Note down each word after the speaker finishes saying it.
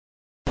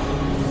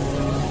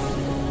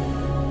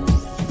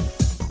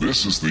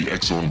This is the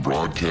X-Zone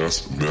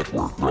Broadcast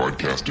Network,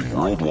 broadcasting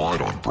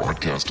worldwide on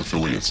broadcast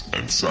affiliates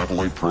and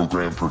satellite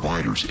program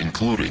providers,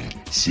 including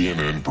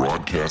CNN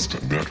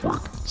Broadcast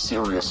Network,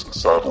 Sirius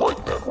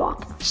Satellite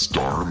Network,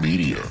 Star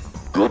Media,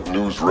 Good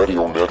News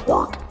Radio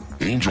Network,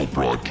 Angel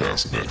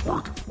Broadcast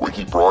Network,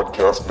 Wiki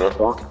Broadcast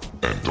Network,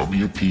 and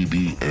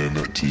WPBN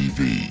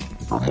TV.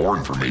 For more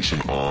information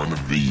on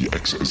the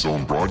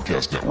X-Zone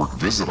Broadcast Network,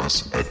 visit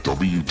us at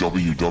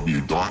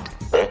www.xzbn.net.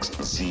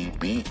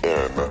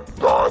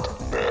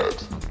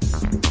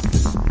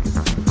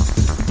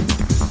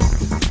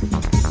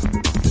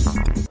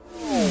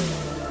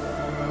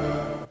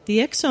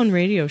 The X-Zone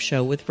Radio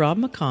Show with Rob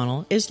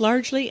McConnell is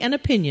largely an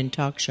opinion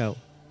talk show.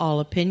 All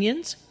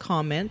opinions,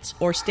 comments,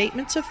 or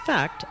statements of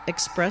fact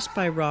expressed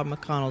by Rob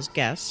McConnell's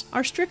guests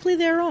are strictly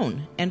their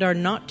own and are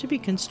not to be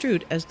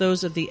construed as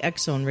those of the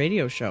X-Zone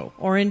Radio Show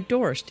or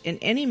endorsed in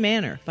any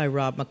manner by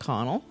Rob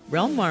McConnell,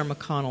 Relmar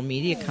McConnell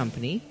Media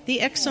Company,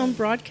 the X-Zone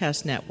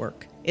Broadcast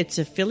Network, its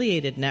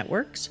affiliated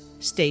networks,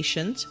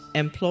 stations,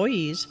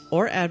 employees,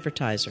 or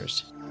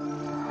advertisers.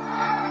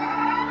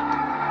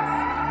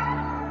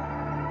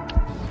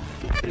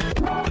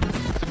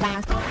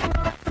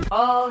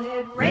 All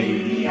Hit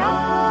Radio.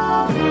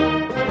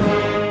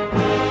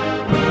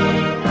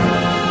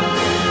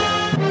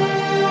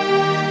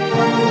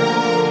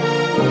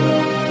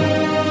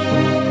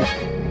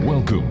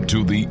 Welcome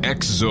to the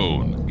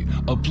X-Zone,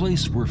 a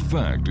place where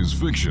fact is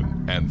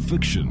fiction and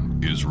fiction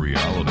is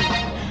reality.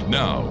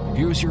 Now,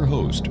 here's your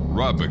host,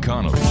 Rob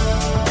McConnell.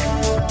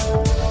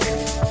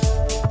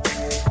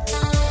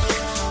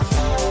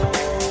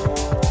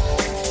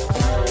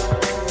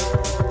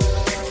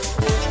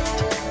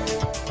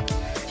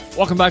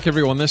 Welcome back,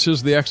 everyone. This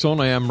is the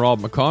X-Zone. I am Rob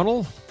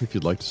McConnell. If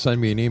you'd like to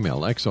send me an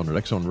email, X-Zone at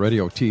X-Zone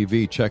Radio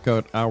TV. Check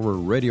out our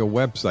radio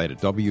website at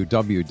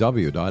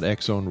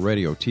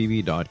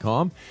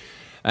www.xzoneradiotv.com.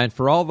 And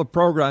for all the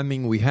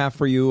programming we have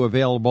for you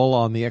available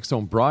on the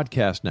X-Zone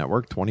Broadcast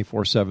Network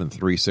 24/7,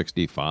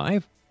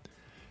 365,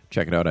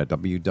 check it out at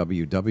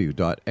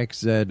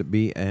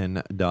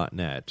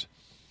www.xzbn.net.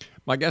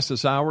 My guest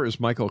this hour is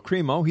Michael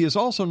Cremo. He is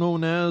also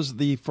known as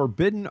the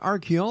Forbidden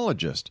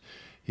Archaeologist.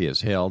 He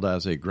is hailed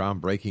as a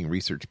groundbreaking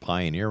research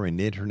pioneer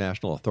and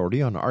international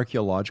authority on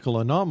archaeological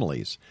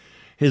anomalies.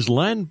 His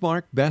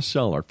landmark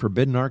bestseller,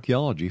 Forbidden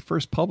Archaeology,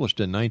 first published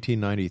in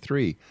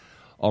 1993,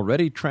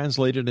 already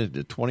translated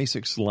into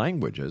 26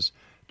 languages,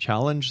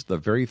 challenged the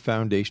very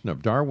foundation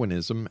of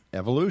Darwinism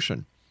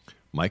evolution.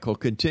 Michael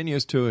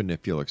continues to, and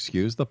if you'll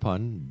excuse the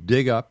pun,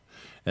 dig up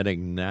and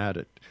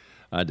ignite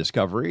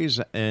discoveries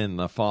in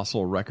the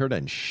fossil record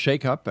and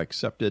shake up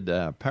accepted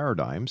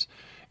paradigms,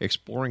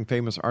 exploring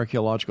famous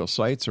archaeological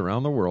sites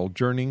around the world,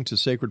 journeying to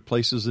sacred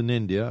places in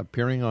India,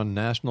 appearing on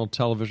national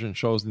television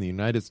shows in the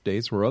United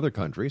States or other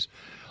countries,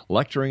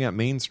 lecturing at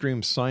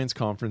mainstream science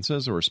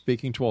conferences, or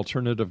speaking to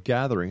alternative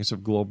gatherings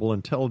of global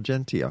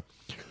intelligentsia.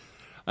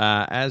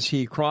 As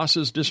he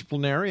crosses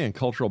disciplinary and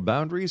cultural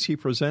boundaries, he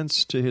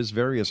presents to his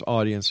various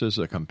audiences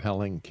a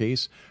compelling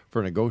case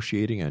for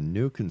negotiating a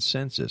new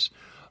consensus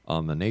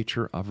on the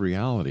nature of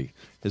reality.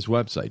 His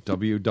website,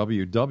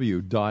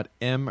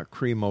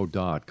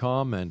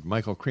 www.mcremo.com. And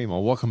Michael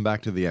Cremo, welcome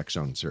back to the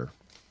X-Zone, sir.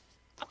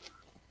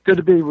 Good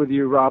to be with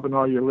you, Rob, and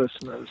all your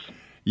listeners.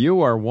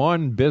 You are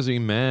one busy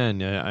man.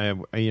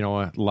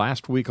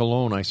 Last week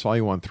alone, I saw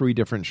you on 3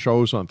 different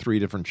shows on 3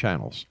 different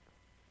channels.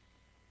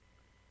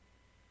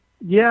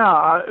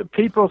 Yeah,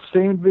 people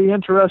seem to be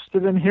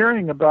interested in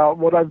hearing about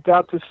what I've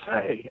got to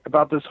say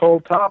about this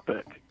whole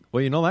topic.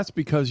 Well, that's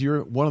because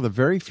you're one of the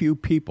very few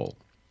people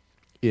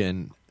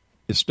in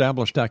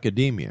established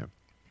academia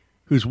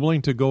who's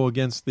willing to go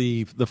against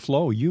the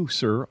flow. You,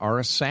 sir, are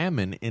a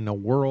salmon in a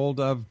world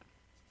of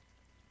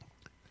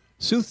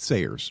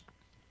soothsayers.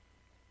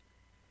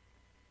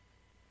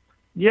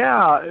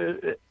 Yeah,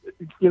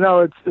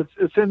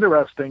 it's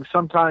interesting.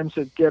 Sometimes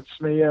it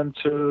gets me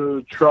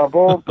into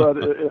trouble, but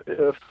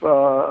if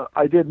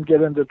I didn't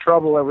get into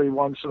trouble every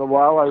once in a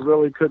while, I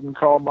really couldn't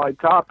call my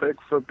topic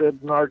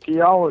Forbidden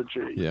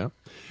Archaeology. Yeah.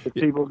 If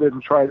people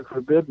didn't try to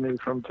forbid me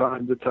from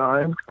time to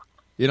time.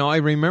 I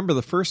remember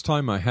the first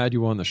time I had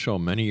you on the show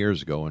many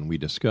years ago, and we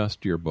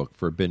discussed your book,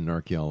 Forbidden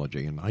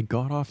Archaeology, and I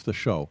got off the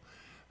show,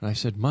 and I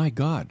said, my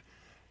God,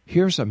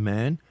 here's a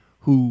man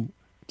who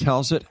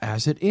tells it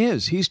as it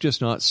is. He's just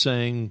not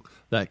saying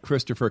that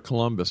Christopher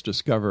Columbus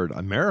discovered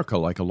America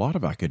like a lot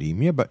of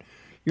academia, but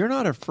you're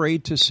not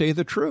afraid to say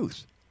the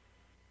truth.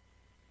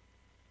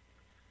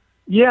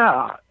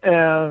 Yeah,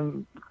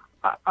 and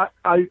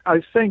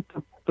I think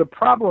the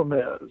problem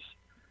is,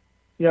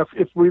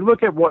 if we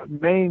look at what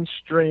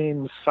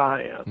mainstream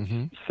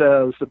science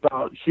says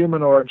about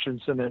human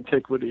origins in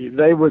antiquity,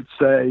 they would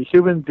say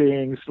human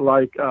beings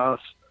like us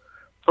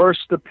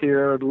first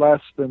appeared less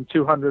than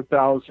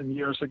 200,000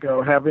 years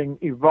ago, having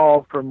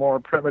evolved from more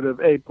primitive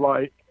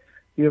ape-like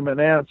human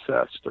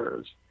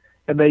ancestors.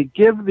 And they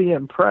give the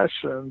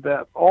impression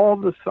that all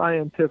the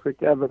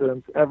scientific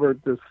evidence ever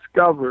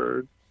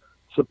discovered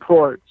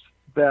supports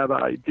that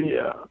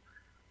idea.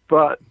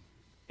 But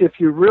if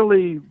you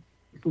really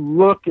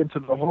look into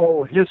the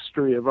whole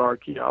history of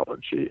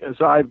archaeology,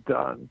 as I've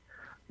done,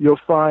 you'll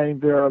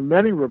find there are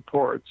many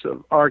reports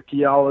of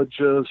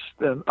archaeologists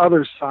and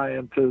other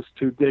scientists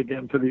who dig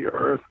into the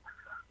earth,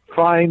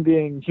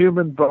 finding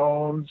human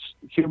bones,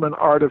 human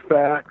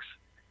artifacts,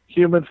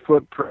 human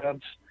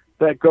footprints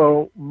that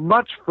go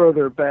much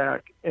further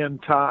back in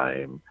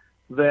time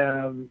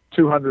than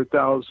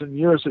 200,000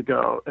 years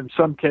ago. In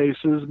some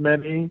cases,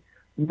 many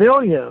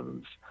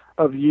millions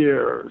of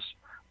years.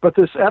 But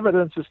this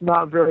evidence is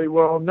not very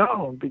well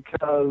known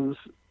because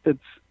it's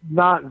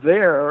not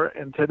there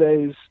in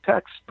today's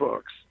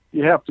textbooks.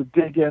 You have to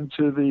dig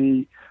into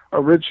the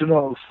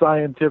original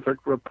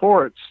scientific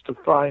reports to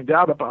find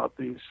out about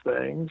these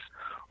things,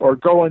 or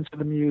go into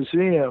the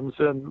museums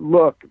and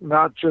look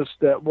not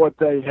just at what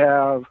they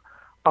have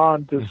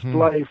on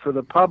display for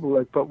the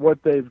public, but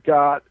what they've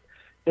got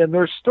in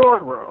their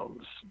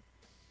storerooms.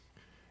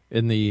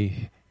 In the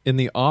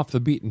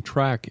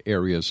off-the-beaten-track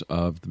areas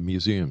of the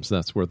museums,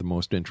 that's where the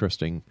most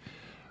interesting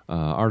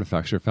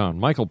artifacts are found.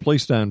 Michael,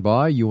 please stand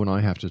by. You and I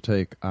have to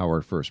take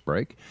our first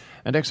break.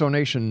 And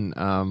Exonation,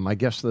 my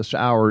guest this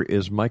hour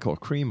is Michael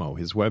Cremo.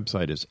 His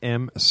website is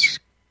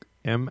mcremo.com.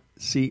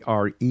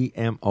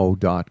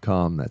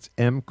 That's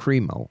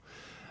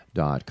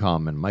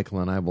mcremo.com. And Michael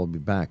and I will be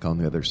back on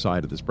the other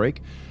side of this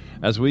break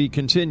as we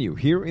continue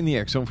here in the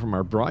X Zone from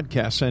our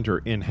broadcast center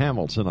in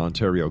Hamilton,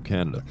 Ontario,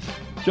 Canada.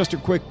 Just a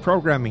quick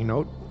programming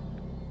note.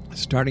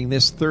 Starting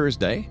this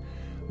Thursday,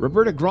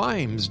 Roberta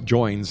Grimes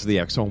joins the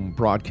X Zone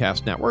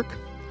Broadcast Network,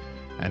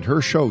 and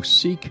her show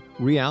Seek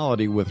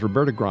Reality with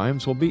Roberta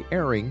Grimes will be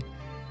airing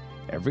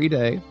every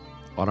day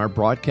on our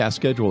broadcast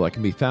schedule that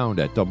can be found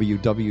at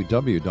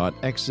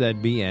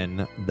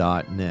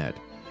www.xzbn.net.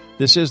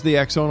 This is the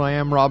X Zone. I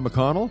am Rob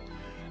McConnell,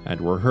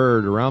 and we're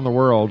heard around the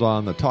world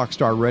on the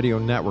Talkstar Radio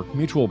Network,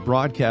 Mutual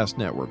Broadcast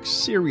Network,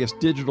 Sirius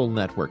Digital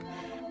Network,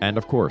 and,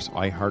 of course,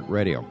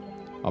 iHeartRadio.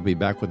 I'll be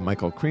back with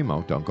Michael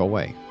Cremo. Don't go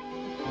away.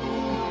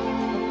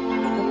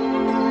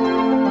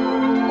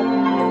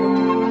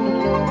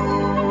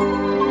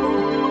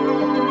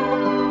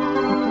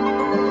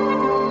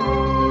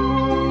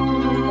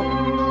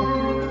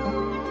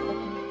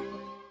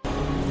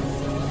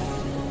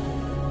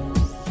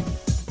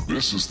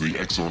 This is the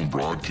X Zone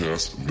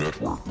Broadcast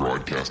Network,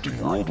 broadcasting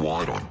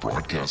worldwide on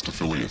broadcast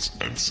affiliates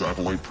and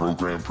satellite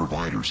program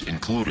providers,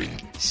 including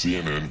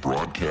CNN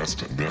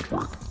Broadcast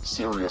Network,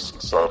 Sirius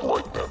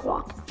Satellite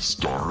Network,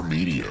 Star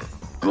Media,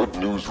 Good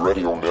News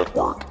Radio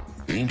Network,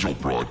 Angel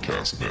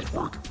Broadcast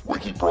Network,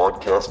 Wiki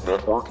Broadcast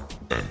Network,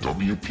 and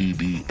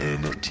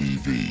WPBN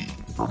TV.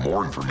 For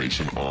more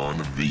information on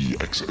the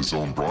X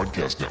Zone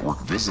Broadcast Network,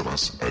 visit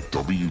us at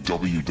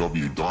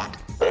www.xzbn.net.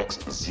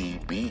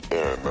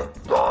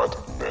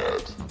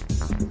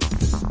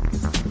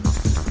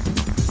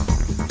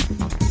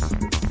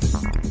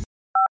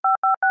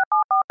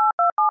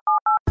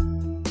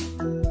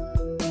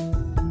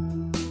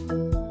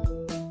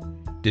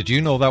 Did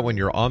you know that when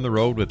you're on the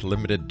road with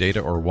limited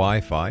data or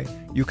Wi-Fi,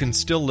 you can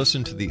still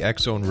listen to the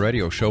X Zone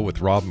Radio Show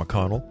with Rob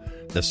McConnell,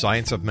 The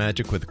Science of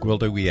Magic with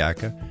Gwilda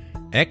Wiyaka,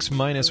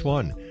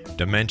 X-1,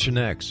 Dimension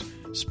X,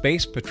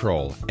 Space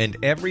Patrol, and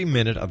every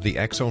minute of the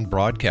X Zone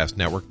Broadcast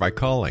Network by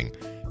calling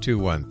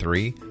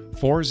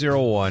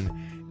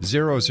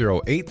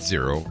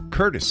 213-401-0080,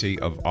 courtesy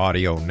of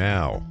Audio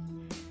Now.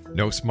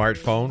 No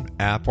smartphone,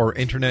 app, or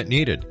internet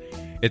needed.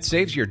 It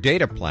saves your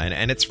data plan,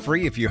 and it's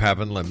free if you have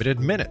unlimited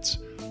minutes.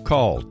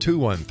 Call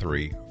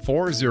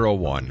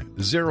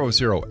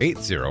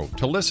 213-401-0080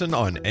 to listen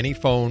on any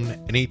phone,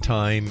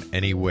 anytime,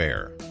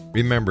 anywhere.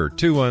 Remember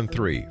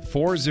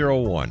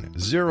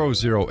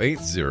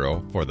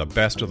 213-401-0080 for the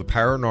best of the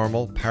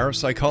paranormal,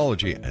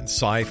 parapsychology, and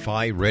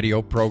sci-fi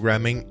radio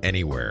programming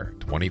anywhere,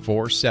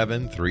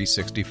 24/7,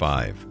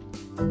 365.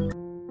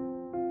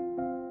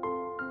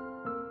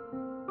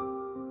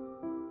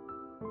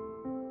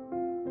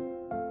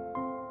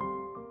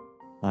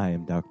 I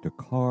am Dr.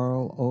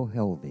 Carl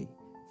O'Helvey,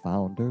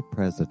 founder,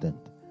 president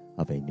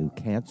of a new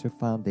cancer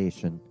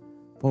foundation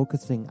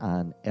focusing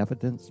on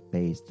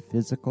evidence-based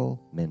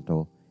physical,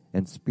 mental,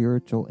 and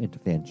spiritual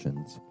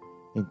interventions,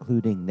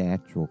 including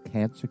natural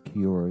cancer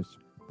cures,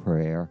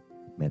 prayer,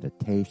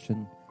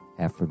 meditation,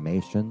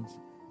 affirmations,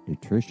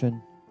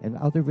 nutrition, and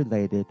other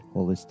related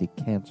holistic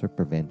cancer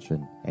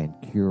prevention and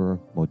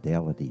cure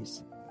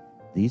modalities.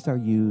 These are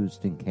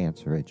used in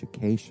cancer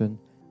education,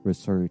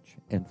 research,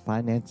 and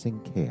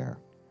financing care.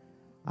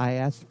 I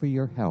ask for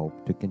your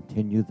help to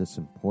continue this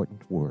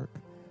important work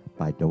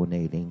by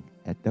donating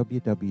at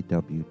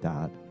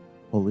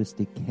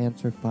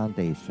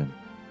www.holisticcancerfoundation.com.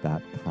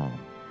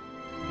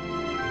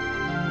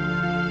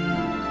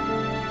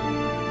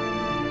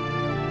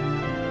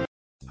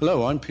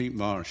 Hello, I'm Pete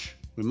Marsh.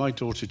 With my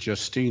daughter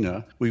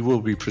Justina, we will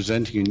be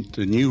presenting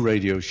the new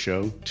radio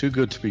show, Too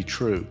Good to Be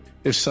True.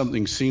 If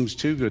something seems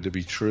too good to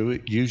be true,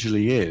 it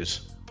usually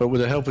is. But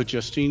with the help of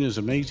Justina's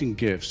amazing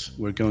gifts,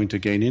 we're going to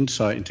gain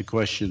insight into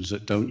questions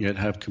that don't yet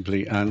have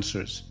complete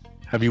answers.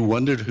 Have you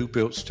wondered who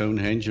built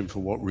Stonehenge and for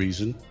what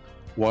reason?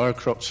 Why are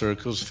crop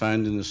circles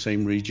found in the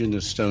same region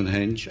as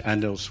Stonehenge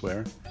and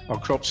elsewhere? Are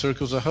crop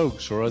circles a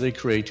hoax, or are they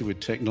created with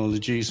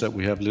technologies that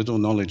we have little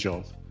knowledge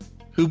of?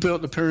 Who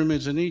built the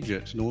pyramids in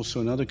Egypt and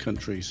also in other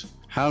countries?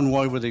 How and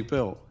why were they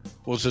built?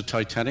 Was the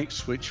Titanic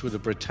switched with the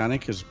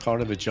Britannic as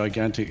part of a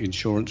gigantic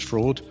insurance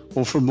fraud,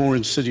 or for more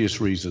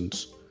insidious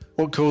reasons?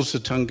 What caused the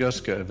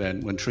Tunguska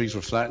event when trees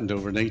were flattened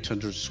over an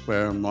 800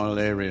 square mile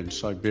area in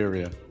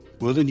Siberia?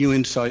 Will the new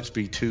insights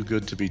be too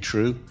good to be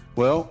true?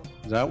 Well,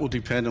 that will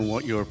depend on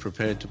what you are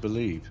prepared to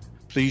believe.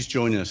 Please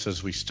join us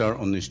as we start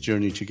on this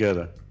journey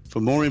together. For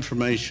more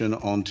information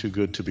on Too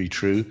Good to Be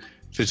True,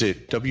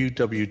 visit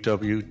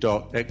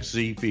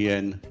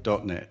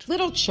www.xzbn.net.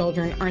 Little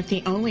children aren't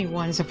the only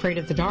ones afraid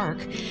of the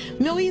dark.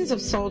 Millions of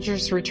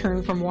soldiers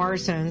return from war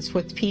zones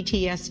with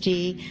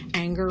PTSD,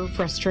 anger,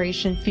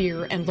 frustration,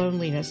 fear, and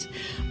loneliness,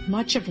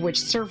 much of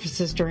which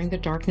surfaces during the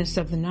darkness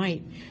of the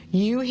night.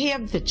 You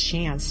have the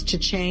chance to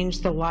change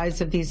the lives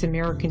of these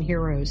American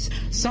heroes.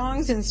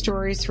 Songs and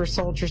Stories for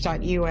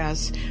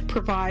Soldiers.us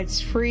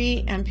provides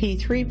free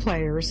MP3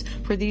 players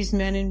for these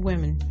men and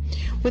women.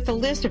 With a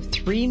list of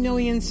 3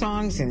 million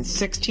songs in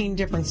 16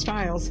 different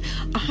styles,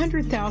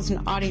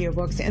 100,000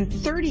 audiobooks, and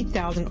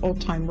 30,000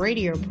 old-time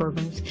radio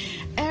programs,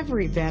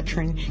 every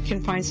veteran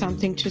can find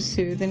something to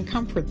soothe and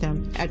comfort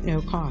them at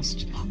no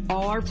cost.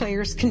 All our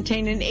players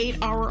contain an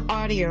 8-hour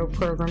audio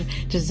program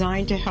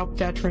designed to help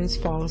veterans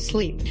fall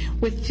asleep.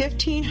 With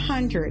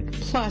 1,500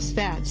 plus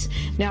vets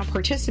now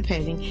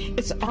participating,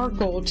 it's our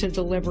goal to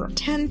deliver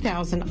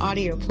 10,000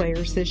 audio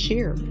players this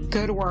year.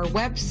 Go to our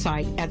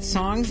website at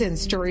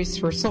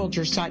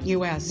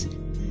songsandstoriesforsoldiers.us.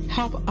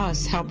 Help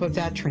us help a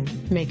veteran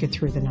make it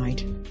through the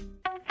night.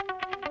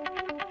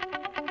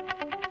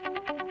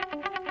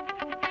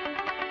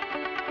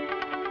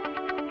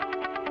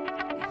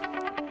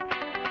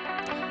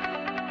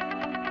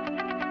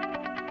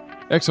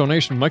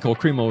 Exonation Michael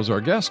Cremo is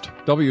our guest.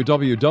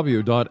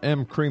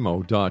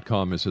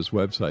 www.mcremo.com is his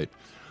website.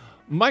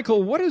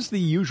 Michael, what is the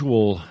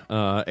usual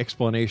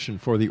explanation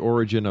for the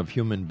origin of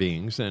human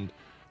beings, and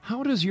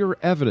how does your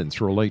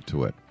evidence relate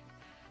to it?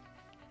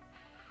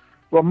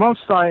 Well,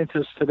 most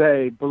scientists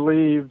today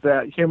believe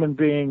that human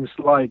beings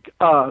like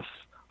us,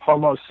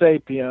 Homo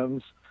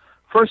sapiens,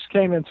 first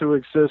came into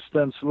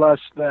existence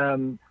less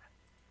than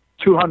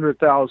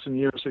 200,000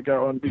 years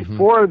ago. And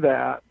before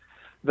that,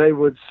 they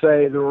would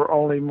say there were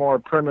only more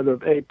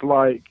primitive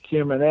ape-like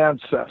human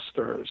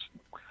ancestors.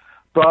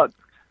 But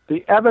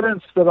the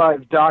evidence that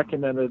I've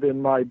documented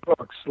in my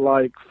books,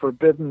 like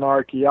Forbidden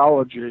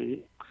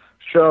Archaeology,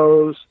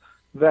 shows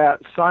that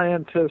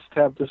scientists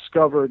have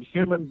discovered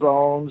human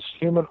bones,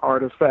 human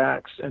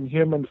artifacts, and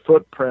human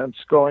footprints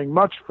going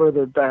much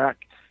further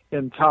back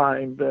in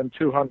time than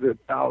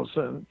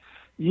 200,000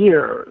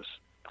 years.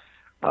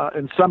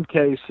 In some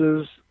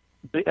cases,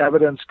 the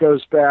evidence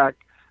goes back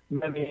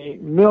many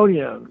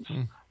millions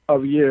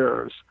of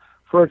years.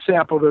 For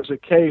example, there's a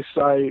case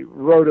I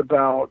wrote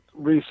about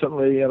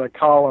recently in a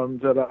column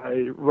that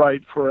I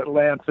write for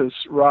Atlantis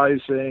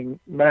Rising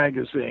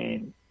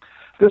magazine.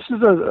 This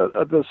is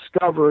a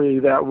discovery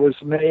that was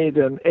made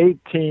in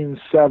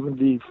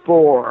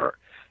 1874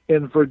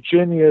 in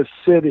Virginia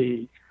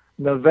City,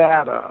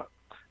 Nevada.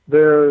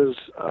 There's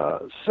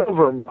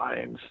silver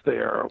mines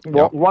there.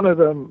 Yep. One of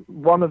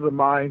the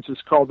mines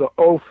is called the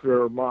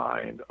Ophir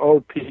mine,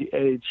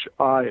 Ophir,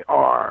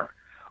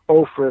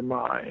 Ophir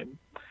mine.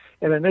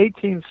 And in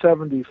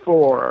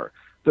 1874,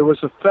 there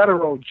was a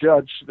federal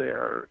judge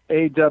there,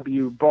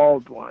 A.W.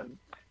 Baldwin,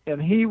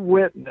 and he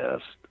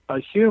witnessed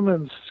a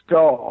human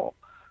skull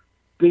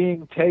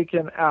being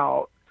taken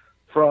out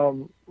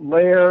from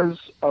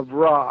layers of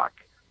rock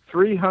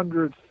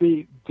 300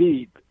 feet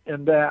deep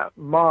in that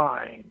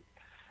mine.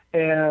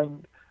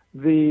 And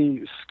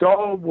the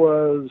skull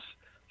was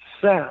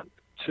sent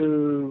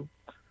to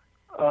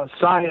a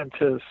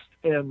scientist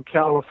in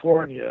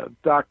California,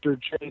 Dr.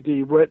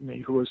 J.D. Whitney,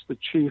 who was the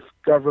chief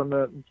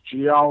government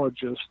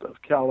geologist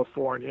of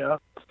California,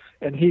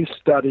 and he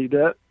studied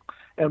it.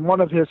 And one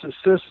of his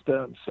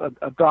assistants,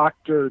 a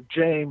Dr.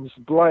 James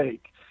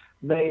Blake,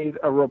 made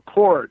a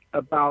report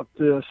about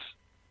this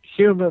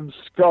human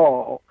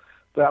skull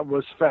that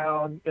was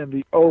found in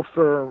the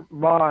Ophir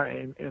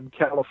mine in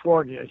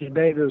California. He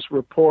made his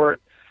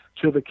report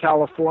to the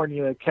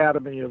California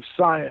Academy of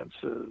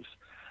Sciences.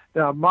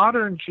 Now,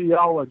 modern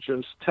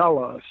geologists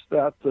tell us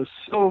that the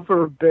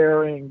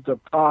silver-bearing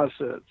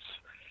deposits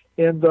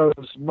in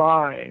those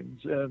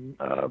mines in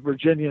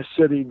Virginia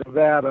City,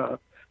 Nevada,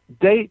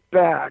 date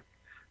back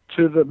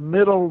to the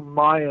Middle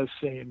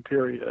Miocene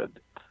period.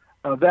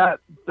 That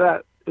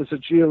is a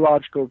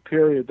geological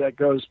period that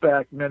goes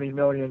back many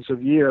millions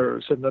of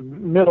years, and the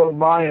Middle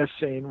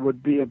Miocene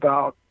would be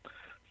about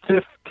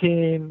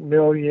 15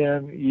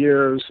 million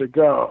years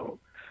ago.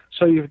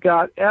 So you've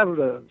got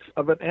evidence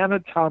of an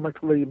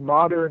anatomically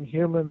modern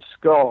human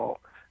skull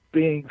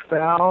being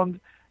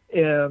found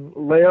in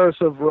layers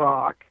of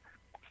rock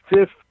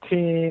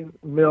 15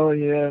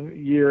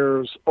 million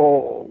years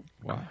old.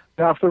 Wow.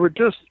 Now, if there were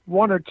just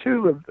one or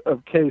two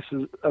of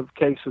cases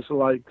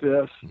like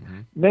this,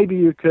 maybe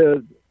you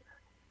could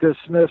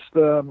dismiss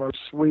them or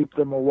sweep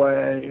them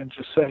away and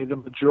just say the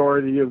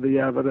majority of the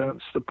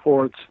evidence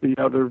supports the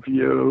other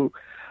view.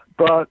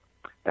 But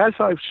as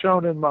I've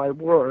shown in my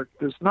work,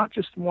 there's not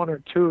just one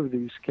or two of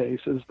these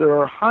cases. There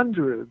are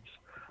hundreds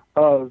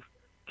of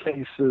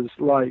cases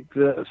like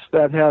this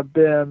that have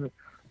been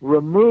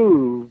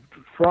removed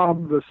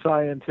from the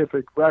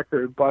scientific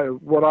record by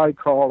what I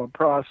call a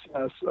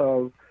process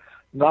of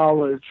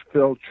knowledge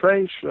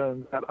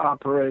filtration that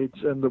operates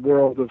in the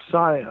world of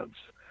science.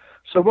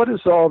 So what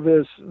does all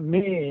this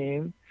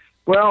mean?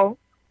 Well,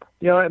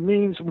 it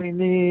means we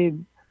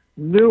need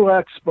new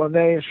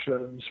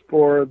explanations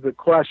for the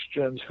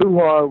questions, who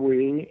are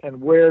we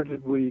and where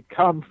did we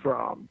come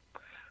from?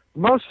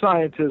 Most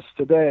scientists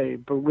today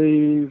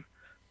believe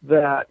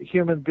that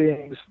human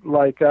beings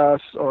like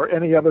us or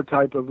any other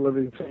type of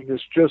living thing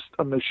is just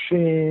a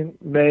machine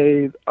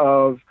made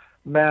of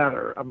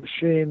matter, a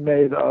machine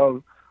made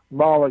of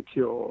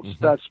molecules.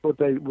 Mm-hmm. That's what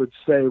they would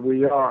say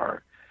we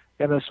are.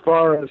 And as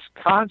far as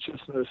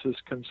consciousness is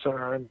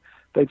concerned,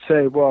 they'd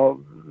say,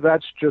 well,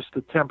 that's just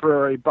a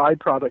temporary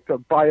byproduct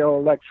of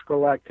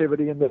bioelectrical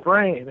activity in the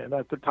brain. And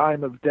at the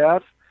time of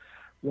death,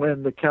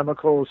 when the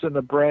chemicals in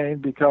the brain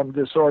become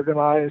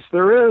disorganized,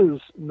 there is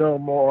no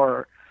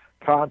more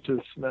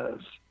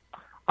consciousness.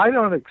 I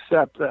don't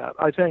accept that.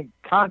 I think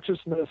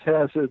consciousness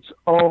has its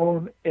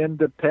own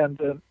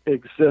independent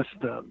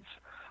existence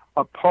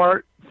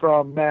apart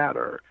from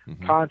matter.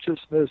 Mm-hmm.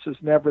 Consciousness is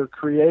never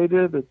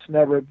created. It's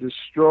never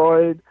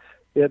destroyed.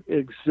 It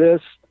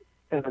exists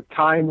in a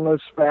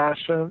timeless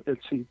fashion.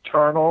 It's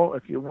eternal,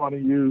 if you want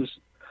to use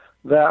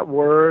that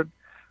word.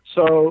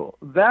 So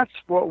that's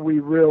what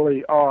we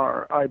really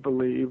are, I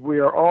believe. We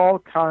are all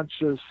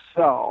conscious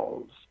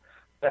selves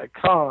that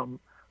come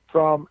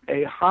from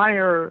a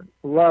higher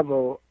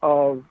level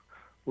of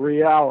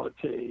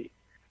reality.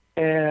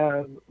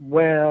 And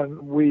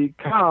when we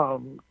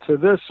come to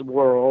this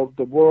world,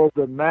 the world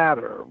of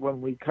matter,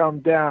 when we come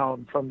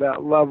down from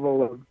that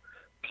level of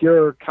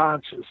pure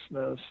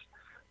consciousness,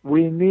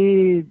 we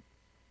need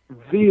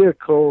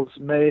vehicles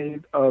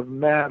made of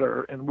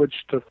matter in which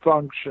to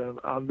function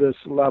on this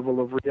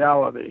level of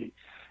reality.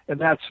 And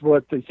that's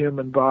what the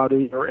human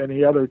body or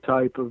any other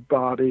type of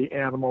body,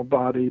 animal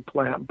body,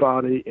 plant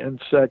body,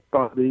 insect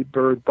body,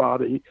 bird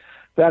body,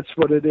 that's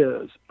what it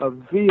is, a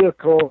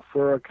vehicle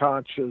for a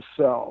conscious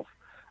self,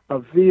 a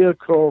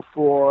vehicle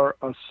for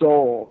a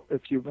soul,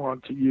 if you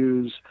want to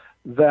use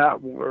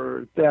that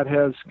word, that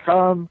has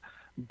come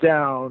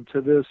down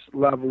to this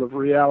level of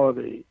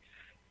reality.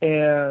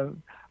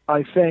 And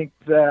I think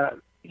that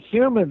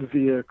human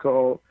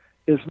vehicle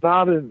is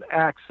not an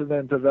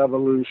accident of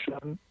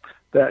evolution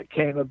that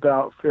came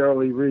about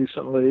fairly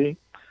recently.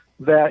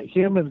 That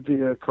human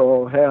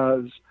vehicle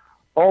has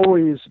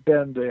always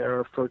been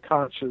there for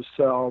conscious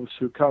selves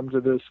who come to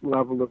this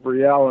level of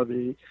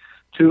reality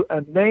to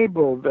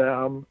enable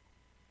them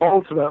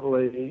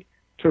ultimately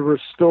to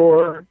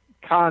restore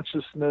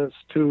consciousness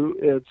to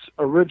its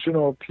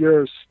original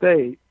pure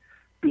state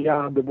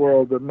beyond the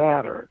world of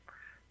matter.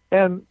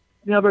 And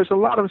there's a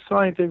lot of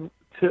scientific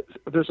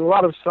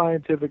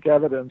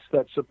evidence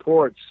that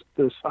supports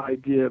this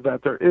idea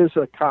that there is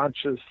a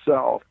conscious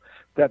self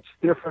that's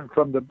different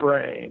from the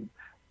brain,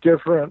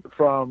 different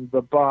from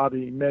the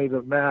body made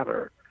of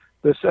matter.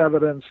 This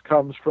evidence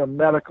comes from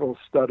medical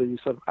studies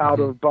of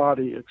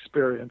out-of-body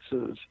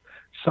experiences,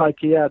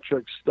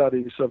 psychiatric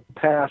studies of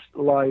past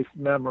life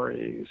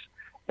memories,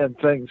 and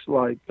things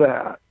like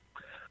that.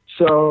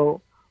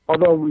 So,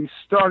 although we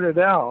started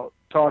out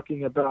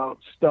talking about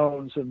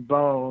stones and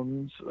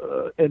bones,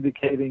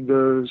 indicating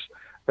there's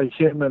a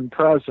human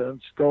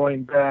presence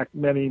going back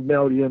many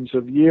millions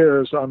of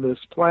years on this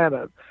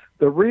planet,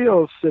 the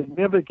real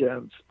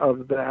significance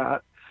of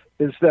that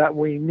is that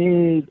we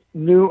need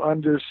new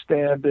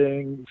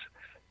understandings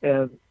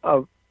and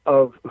of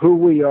who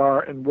we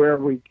are and where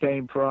we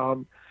came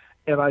from.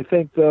 And I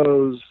think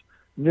those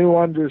new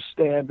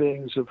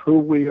understandings of who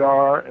we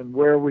are and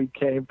where we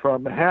came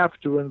from have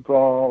to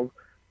involve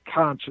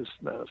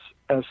consciousness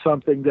as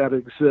something that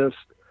exists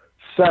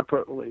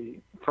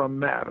separately from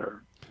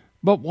matter.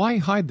 But why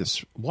hide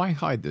this? Why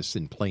hide this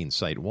in plain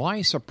sight?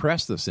 Why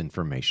suppress this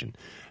information?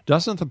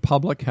 Doesn't the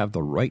public have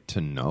the right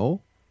to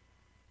know?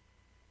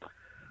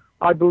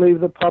 I believe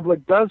the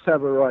public does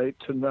have a right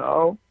to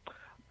know,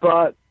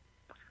 but,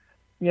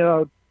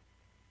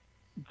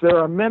 there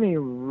are many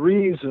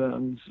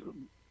reasons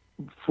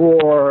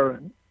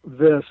for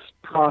this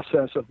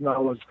process of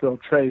knowledge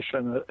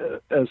filtration,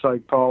 as I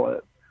call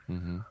it.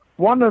 Mm-hmm.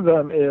 One of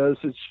them is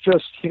it's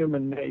just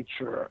human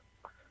nature.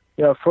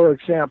 For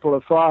example,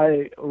 if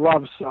I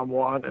love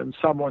someone and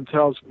someone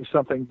tells me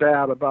something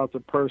bad about the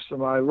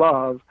person I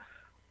love,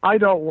 I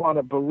don't want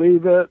to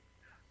believe it.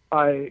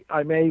 I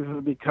may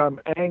even become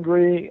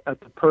angry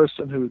at the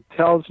person who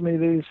tells me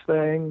these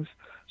things.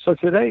 So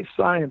today's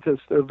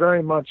scientists, they're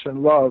very much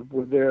in love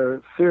with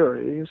their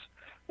theories,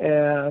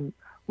 and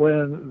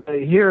when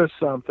they hear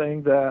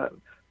something that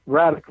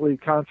radically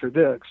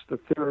contradicts the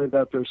theory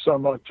that they're so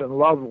much in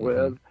love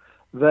with,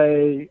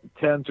 they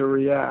tend to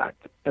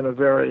react in a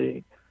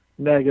very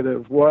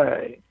negative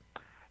way.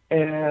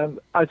 And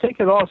I think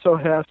it also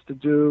has to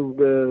do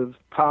with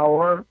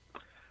power.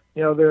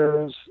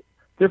 There's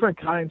different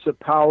kinds of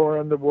power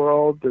in the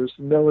world. There's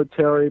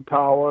military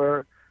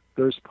power,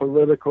 there's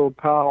political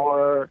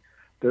power,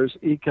 there's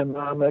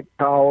economic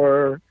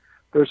power.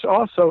 There's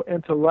also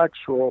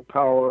intellectual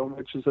power,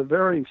 which is a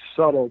very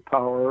subtle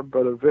power,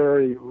 but a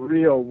very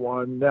real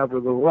one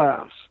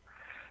nevertheless.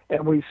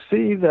 And we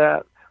see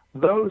that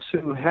those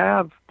who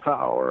have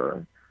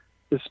power,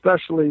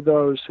 especially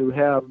those who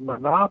have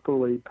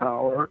monopoly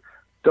power,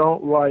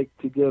 don't like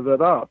to give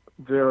it up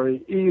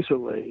very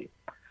easily.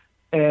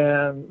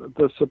 And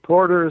the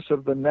supporters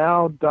of the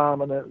now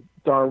dominant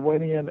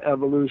Darwinian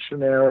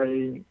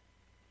evolutionary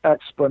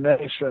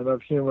explanation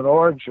of human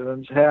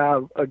origins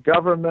have a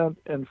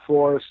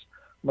government-enforced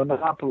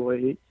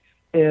monopoly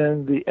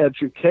in the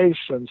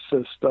education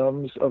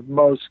systems of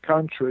most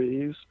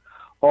countries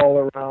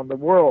all around the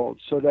world,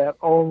 so that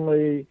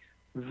only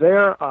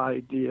their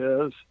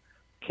ideas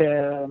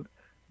can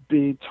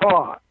be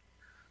taught.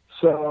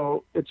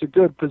 So it's a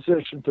good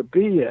position to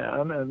be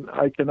in, and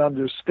I can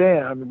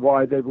understand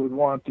why they would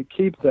want to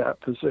keep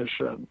that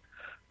position.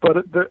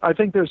 But I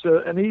think there's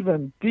an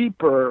even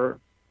deeper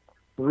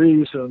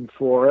reason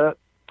for it,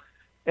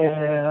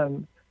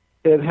 and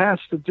it has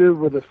to do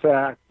with the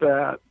fact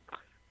that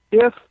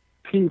if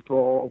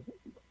people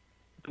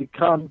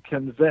become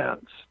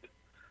convinced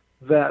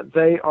that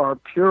they are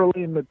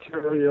purely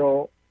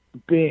material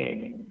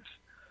beings,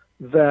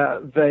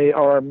 that they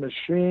are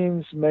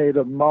machines made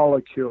of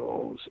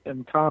molecules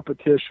in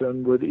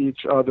competition with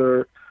each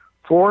other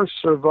for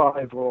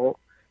survival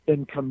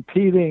in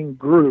competing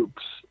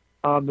groups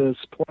on this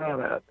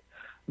planet,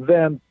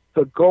 then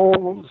the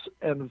goals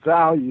and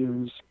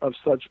values of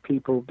such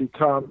people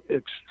become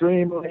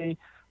extremely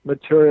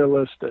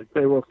materialistic.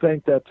 They will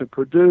think that to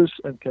produce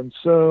and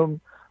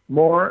consume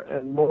more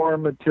and more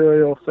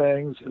material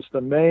things is the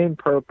main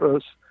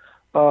purpose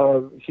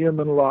of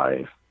human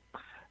life.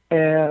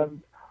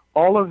 And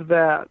all of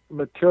that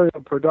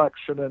material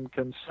production and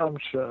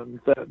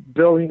consumption that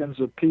billions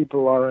of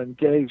people are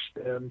engaged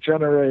in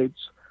generates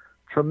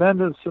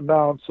tremendous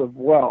amounts of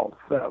wealth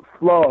that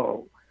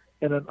flow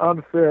in an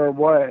unfair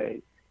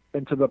way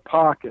into the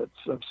pockets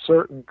of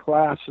certain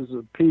classes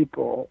of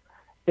people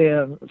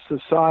in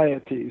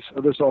society.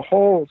 So there's a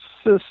whole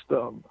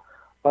system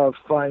of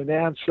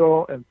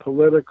financial and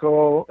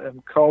political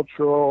and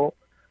cultural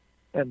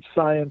and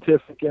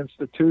scientific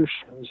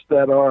institutions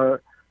that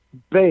are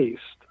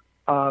based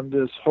on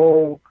this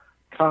whole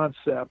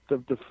concept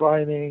of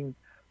defining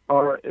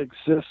our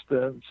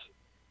existence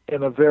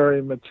in a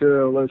very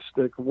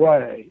materialistic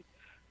way.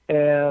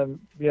 And,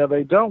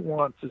 they don't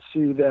want to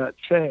see that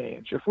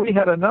change. If we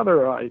had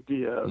another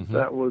idea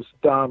that was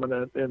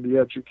dominant in the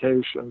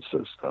education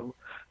system,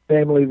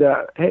 namely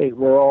that, hey,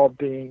 we're all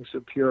beings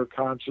of pure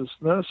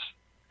consciousness,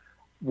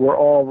 we're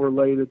all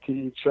related to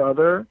each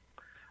other,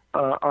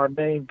 our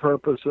main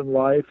purpose in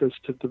life is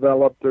to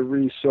develop the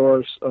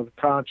resource of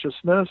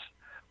consciousness,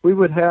 we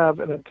would have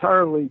an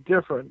entirely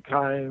different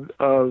kind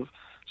of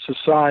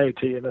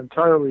society, an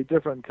entirely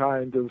different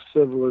kind of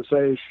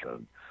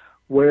civilization,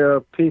 where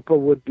people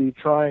would be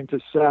trying to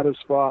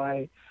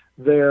satisfy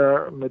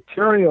their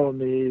material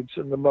needs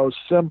in the most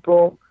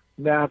simple,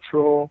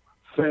 natural,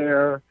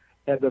 fair,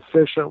 and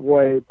efficient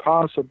way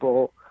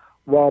possible,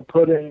 while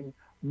putting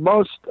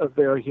most of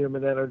their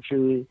human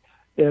energy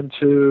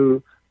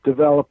into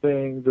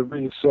developing the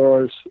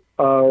resource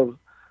of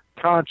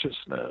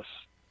consciousness.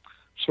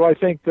 So I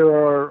think there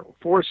are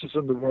forces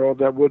in the world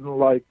that wouldn't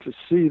like to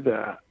see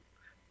that.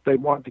 They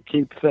want to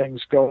keep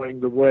things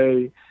going the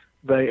way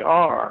they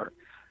are.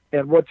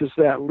 And what does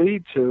that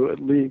lead to? It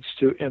leads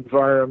to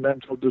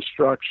environmental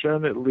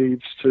destruction. It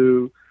leads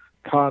to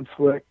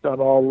conflict on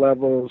all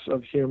levels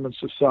of human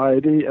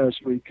society as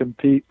we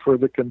compete for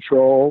the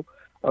control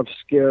of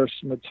scarce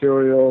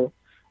material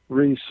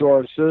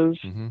resources.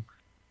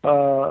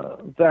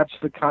 That's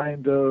the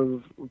kind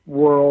of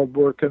world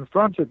we're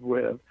confronted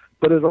with.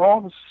 But it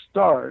all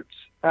starts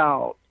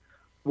out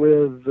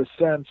with the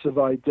sense of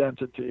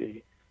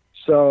identity.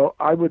 So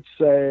I would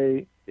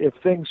say if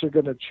things are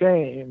going to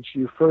change,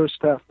 you first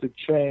have to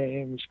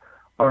change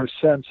our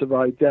sense of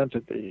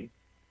identity.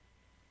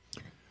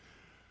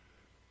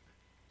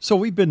 So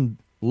we've been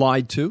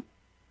lied to.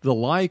 The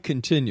lie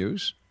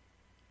continues.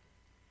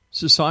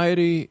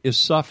 Society is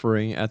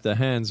suffering at the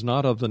hands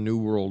not of the New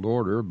World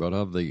Order, but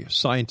of the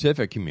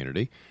scientific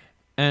community.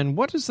 And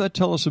what does that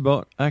tell us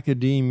about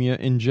academia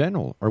in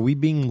general? Are we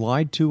being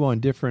lied to on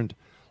different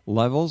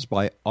levels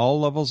by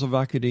all levels of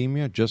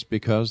academia just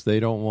because they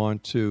don't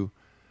want to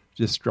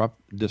disrupt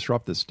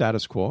the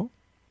status quo?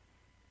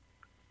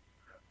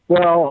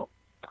 Well,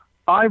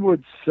 I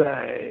would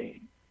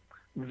say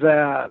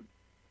that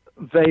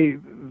they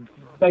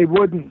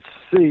wouldn't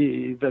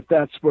see that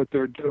that's what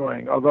they're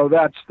doing, although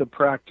that's the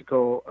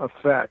practical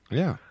effect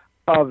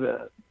of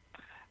it.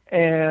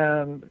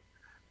 And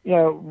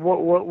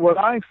what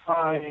I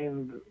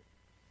find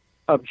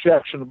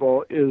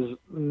objectionable is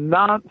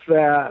not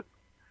that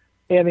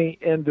any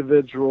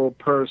individual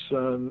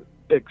person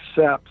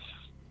accepts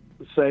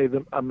say,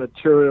 a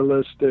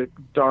materialistic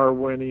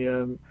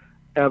Darwinian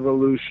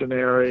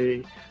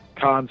evolutionary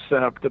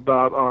concept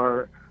about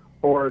our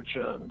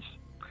origins.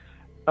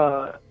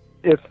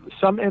 If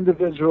some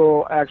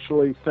individual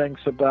actually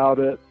thinks about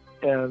it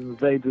and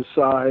they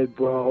decide,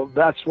 well,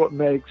 that's what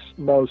makes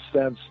most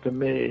sense to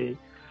me,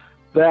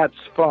 that's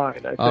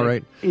fine. I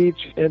think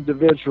each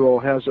individual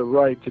has a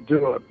right to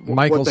do it.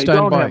 Michael, what they stand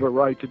don't by. have a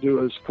right to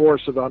do is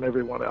force it on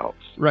everyone else.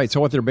 Right,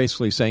 so what they're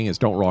basically saying is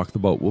don't rock the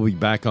boat. We'll be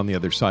back on the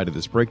other side of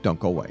this break. Don't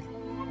go away.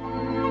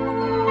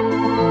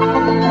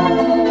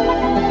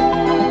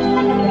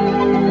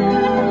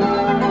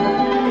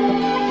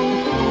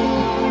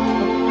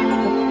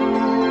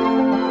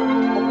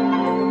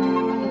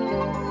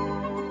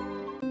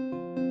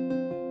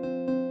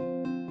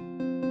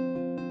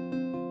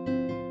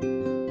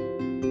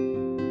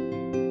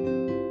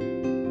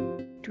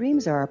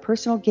 Dreams are our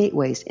personal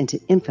gateways into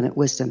infinite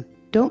wisdom.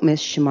 Don't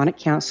miss shamanic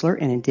counselor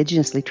and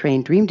indigenously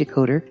trained dream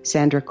decoder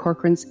Sandra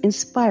Corcoran's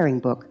inspiring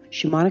book,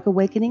 Shamanic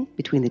Awakening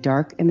Between the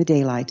Dark and the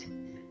Daylight.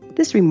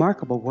 This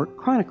remarkable work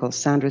chronicles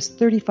Sandra's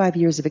 35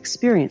 years of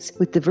experience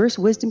with diverse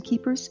wisdom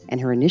keepers and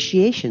her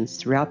initiations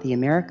throughout the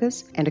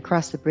Americas and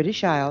across the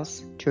British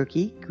Isles,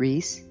 Turkey,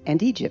 Greece,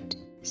 and Egypt.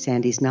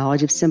 Sandy's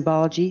knowledge of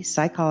symbology,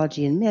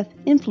 psychology, and myth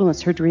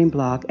influence her dream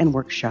blog and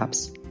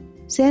workshops.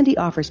 Sandy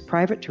offers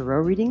private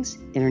tarot readings,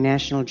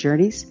 international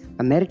journeys,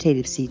 a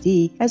meditative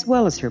CD, as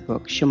well as her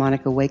book,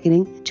 Shamanic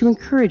Awakening, to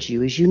encourage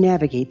you as you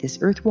navigate this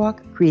earth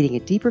walk, creating a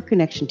deeper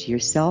connection to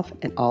yourself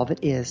and all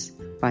that is.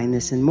 Find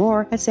this and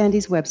more at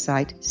Sandy's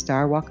website,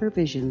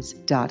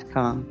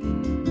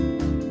 starwalkervisions.com.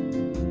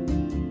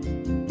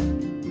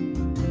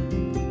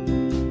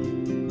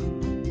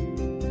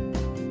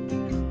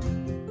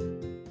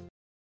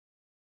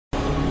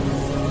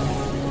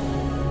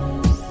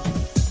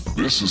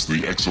 This is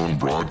the X-Zone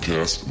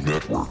Broadcast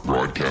Network,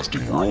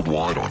 broadcasting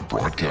worldwide on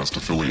broadcast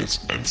affiliates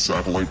and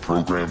satellite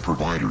program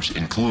providers,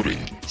 including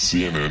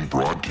CNN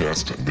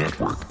Broadcast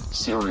Network,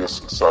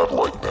 Sirius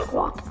Satellite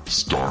Network,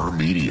 Star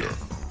Media,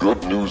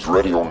 Good News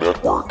Radio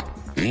Network,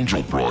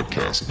 Angel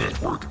Broadcast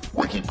Network,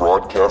 Wiki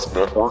Broadcast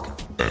Network,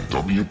 and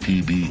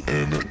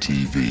WPBN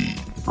TV.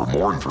 For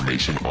more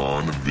information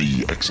on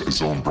the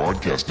X-Zone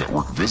Broadcast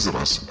Network, visit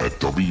us at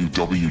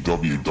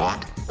www.xzbn.net.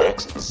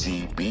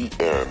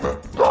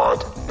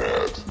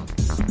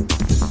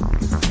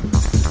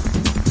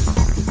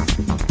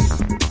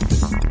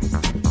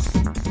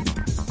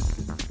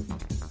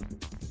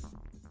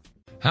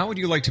 How would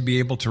you like to be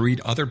able to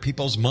read other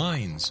people's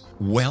minds?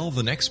 Well,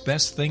 the next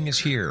best thing is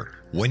here.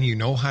 When you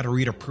know how to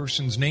read a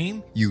person's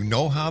name, you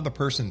know how the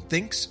person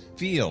thinks,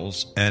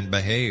 feels, and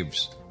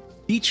behaves.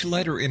 Each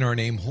letter in our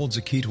name holds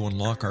a key to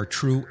unlock our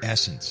true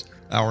essence.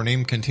 Our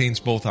name contains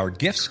both our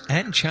gifts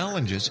and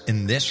challenges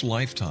in this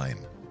lifetime.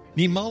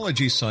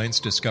 Mnemology science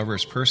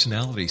discovers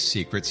personality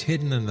secrets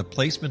hidden in the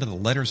placement of the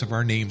letters of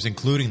our names,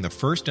 including the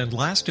first and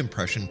last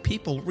impression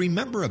people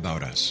remember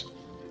about us.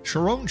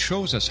 Sharon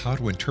shows us how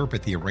to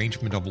interpret the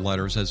arrangement of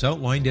letters as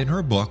outlined in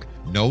her book,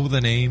 Know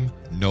the Name,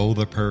 Know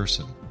the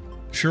Person.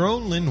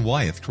 Sharon Lynn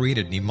Wyeth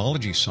created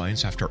mnemology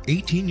science after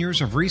 18 years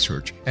of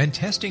research and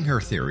testing her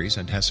theories,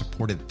 and has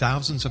supported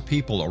thousands of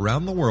people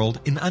around the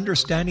world in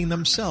understanding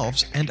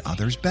themselves and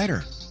others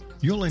better.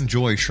 You'll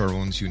enjoy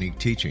Sharon's unique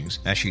teachings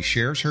as she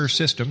shares her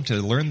system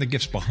to learn the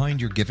gifts behind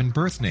your given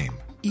birth name.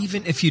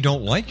 Even if you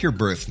don't like your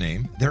birth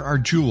name, there are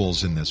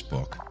jewels in this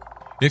book.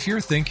 If you're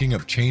thinking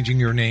of changing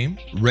your name,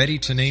 ready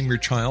to name your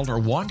child, or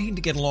wanting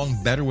to get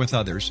along better with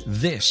others,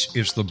 this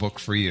is the book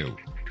for you.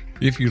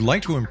 If you'd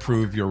like to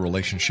improve your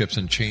relationships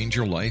and change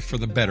your life for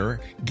the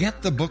better,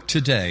 get the book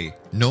today,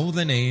 Know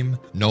the Name,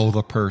 Know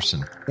the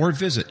Person, or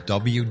visit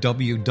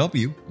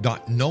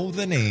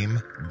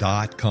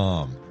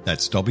www.knowthename.com.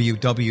 That's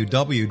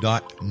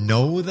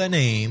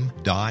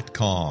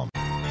www.knowthename.com.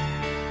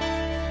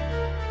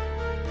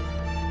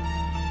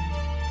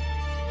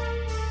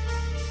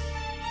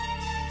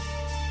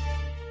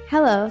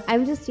 Hello,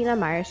 I'm Justina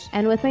Marsh,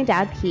 and with my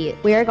dad Pete,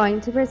 we are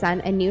going to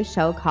present a new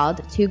show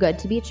called Too Good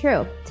to Be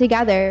True.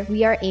 Together,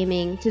 we are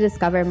aiming to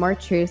discover more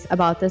truths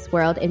about this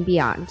world and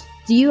beyond.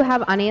 Do you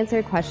have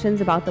unanswered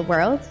questions about the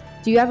world?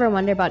 Do you ever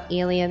wonder about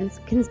aliens,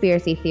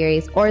 conspiracy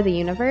theories, or the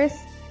universe?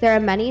 There are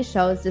many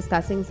shows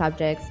discussing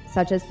subjects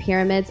such as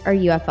pyramids or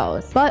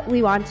UFOs, but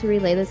we want to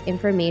relay this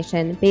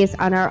information based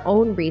on our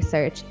own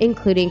research,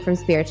 including from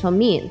spiritual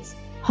means.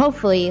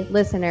 Hopefully,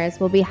 listeners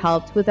will be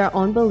helped with their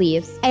own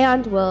beliefs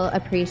and will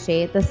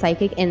appreciate the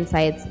psychic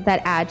insights that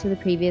add to the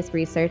previous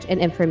research and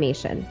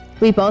information.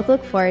 We both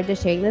look forward to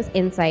sharing this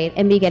insight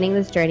and beginning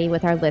this journey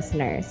with our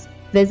listeners.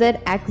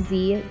 Visit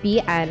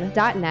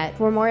xzbn.net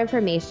for more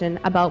information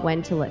about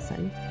when to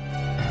listen.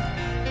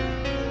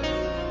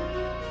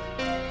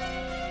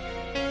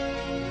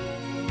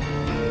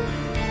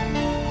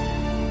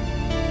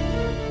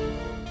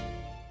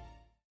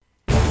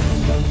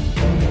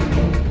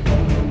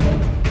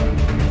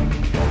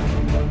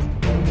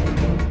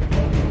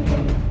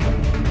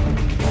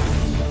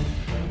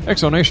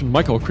 Exonation,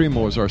 Michael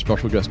Cremo is our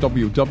special guest,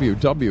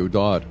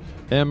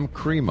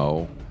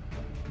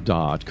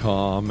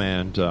 www.mcremo.com.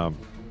 And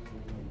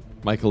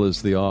Michael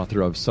is the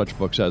author of such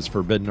books as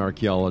Forbidden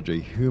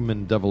Archaeology,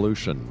 Human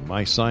Devolution,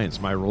 My Science,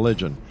 My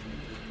Religion.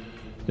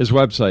 His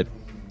website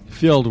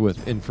filled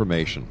with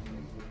information.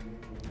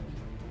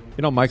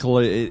 You know, Michael,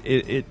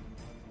 it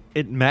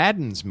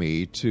maddens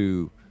me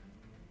to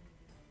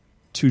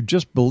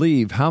just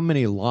believe how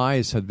many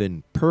lies have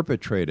been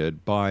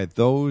perpetrated by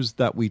those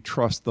that we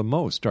trust the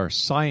most, our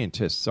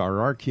scientists,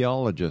 our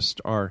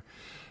archaeologists,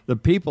 the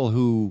people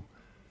who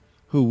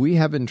we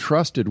have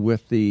entrusted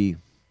with the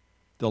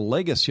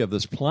legacy of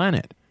this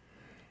planet.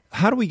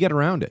 How do we get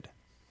around it?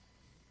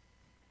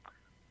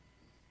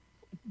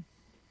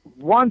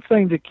 One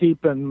thing to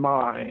keep in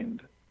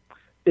mind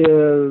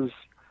is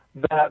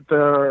that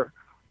there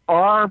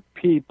are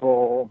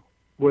people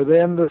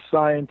within the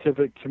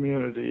scientific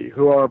community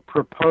who are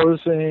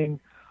proposing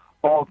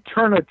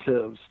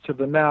alternatives to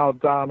the now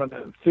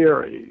dominant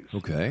theories.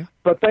 Okay.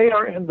 But they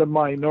are in the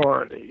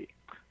minority.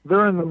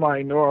 They're in the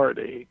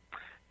minority.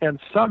 And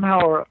somehow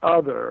or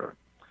other,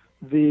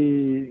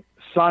 the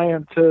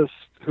scientists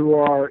who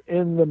are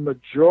in the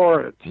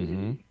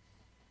majority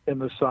in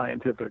the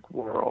scientific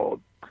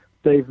world,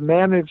 they've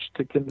managed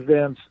to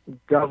convince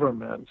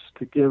governments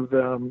to give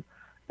them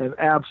an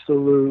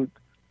absolute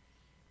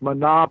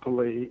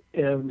monopoly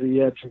in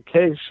the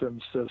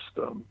education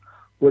system,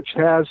 which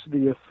has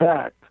the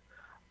effect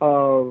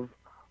of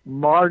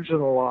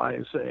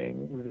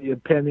marginalizing the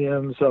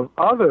opinions of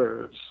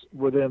others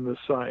within the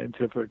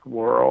scientific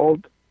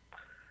world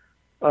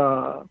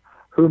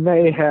who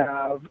may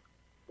have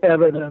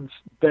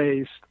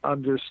evidence-based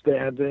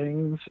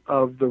understandings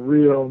of the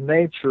real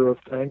nature of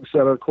things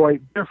that are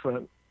quite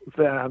different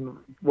than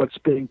what's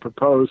being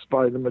proposed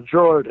by the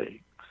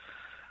majority.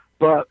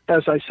 But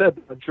as I said,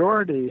 the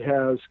majority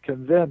has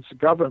convinced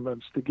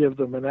governments to give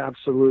them an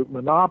absolute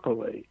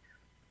monopoly,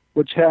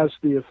 which has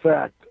the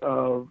effect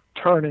of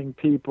turning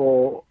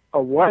people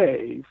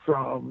away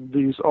from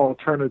these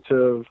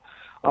alternative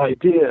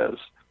ideas.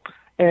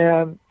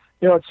 And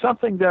you know, it's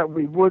something that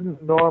we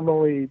wouldn't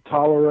normally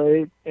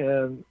tolerate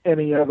in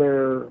any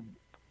other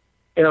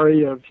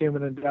area of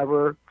human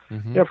endeavor.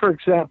 You know, for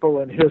example,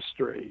 in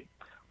history,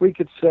 we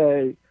could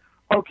say,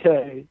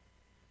 okay,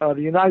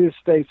 the United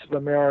States of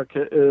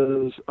America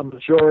is a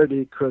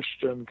majority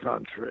Christian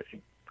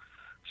country.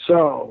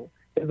 So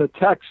in the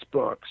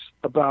textbooks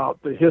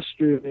about the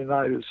history of the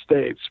United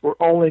States, we're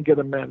only going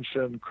to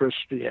mention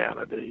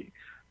Christianity.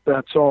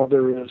 That's all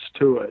there is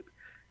to it.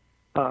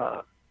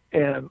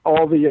 And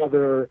all the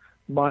other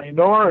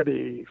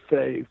minority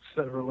faiths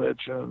and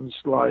religions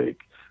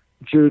like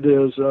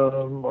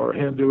Judaism or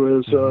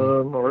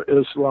Hinduism or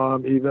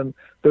Islam even,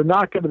 they're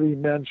not going to be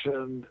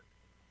mentioned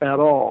at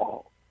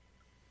all.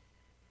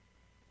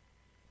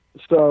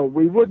 So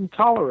we wouldn't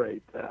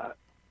tolerate that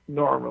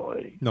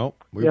normally. No,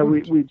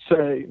 we'd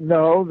say,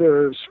 no,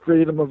 there's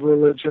freedom of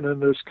religion in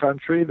this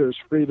country, there's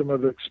freedom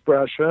of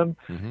expression,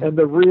 and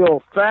the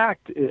real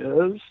fact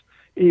is,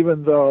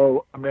 even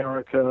though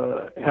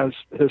America has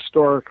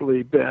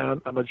historically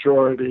been a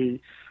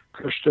majority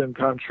Christian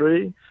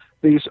country,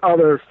 these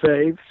other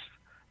faiths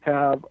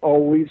have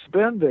always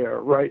been there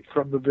right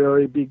from the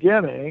very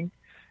beginning,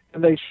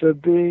 and they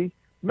should be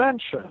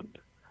mentioned.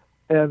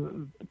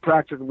 And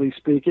practically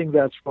speaking,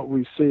 that's what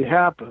we see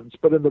happens.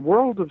 But in the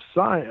world of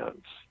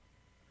science,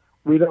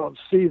 we don't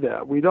see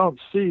that. We don't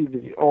see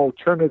the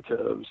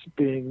alternatives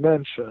being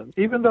mentioned,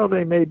 even though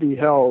they may be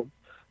held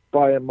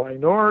by a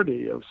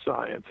minority of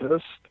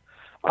scientists.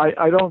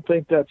 I don't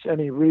think that's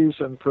any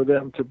reason for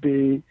them to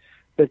be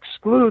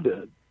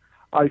excluded.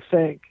 I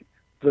think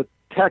the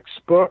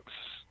textbooks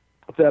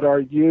that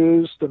are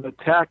used in the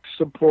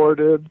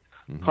tax-supported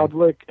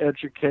public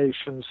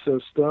education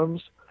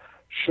systems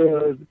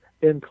should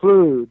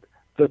include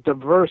the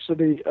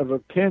diversity of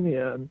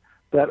opinion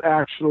that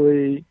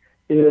actually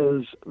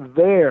is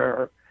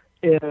there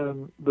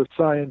in the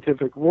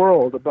scientific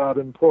world about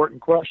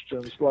important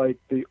questions like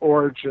the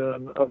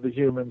origin of the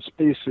human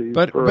species,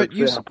 for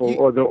example,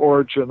 or the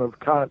origin of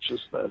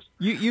consciousness.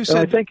 You said,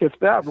 and I think if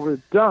that were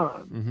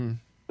done,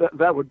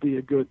 that would be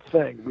a good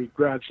thing. We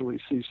gradually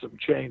see some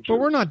changes.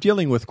 But we're not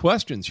dealing with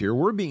questions here.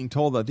 We're being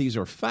told that these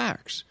are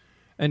facts.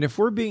 And if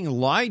we're being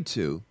lied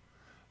to,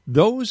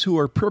 those who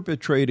are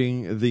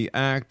perpetrating the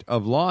act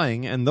of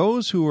lying and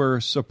those who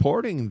are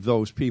supporting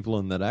those people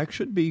in that act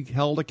should be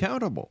held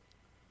accountable.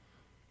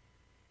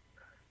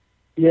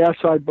 Yes,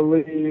 I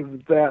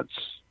believe that's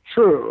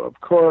true. Of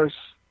course,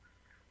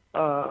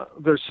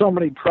 there's so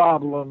many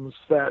problems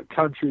that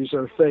countries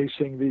are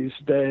facing these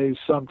days.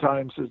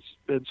 Sometimes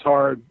it's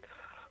hard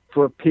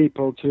for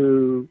people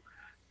to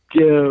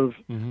give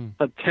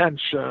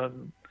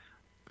attention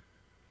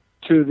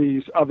to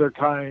these other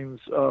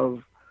kinds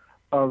of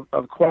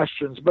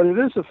questions. But it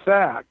is a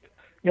fact.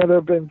 You know, there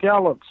have been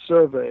Gallup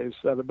surveys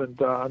that have been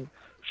done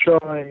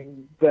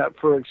showing that,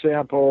 for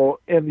example,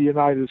 in the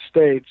United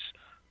States,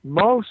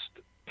 most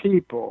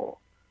people,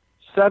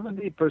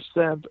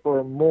 70%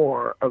 or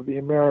more of the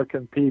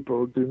American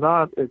people, do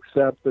not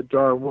accept the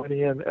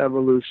Darwinian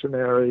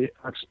evolutionary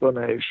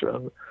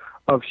explanation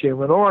of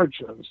human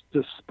origins,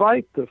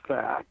 despite the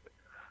fact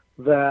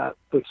that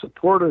the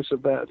supporters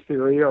of that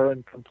theory are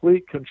in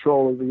complete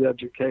control of the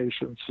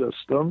education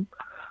system.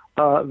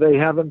 They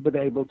haven't been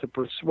able to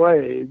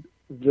persuade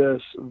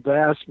this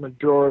vast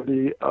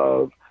majority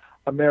of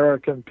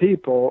American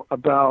people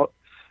about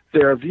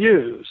their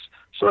views.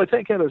 So I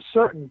think at a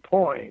certain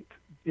point,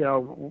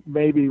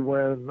 maybe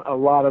when a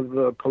lot of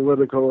the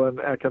political and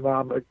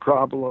economic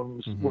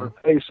problems we're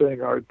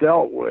facing are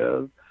dealt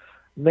with,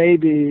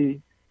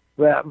 maybe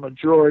that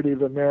majority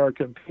of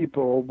American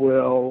people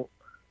will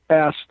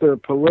ask their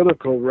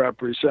political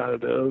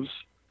representatives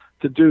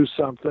to do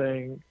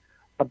something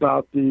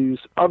about these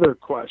other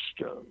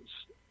questions.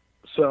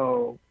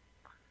 So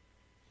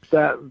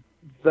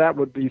that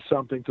would be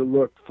something to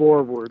look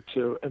forward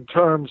to in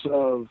terms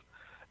of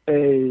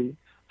a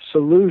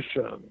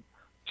solution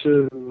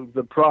to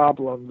the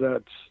problem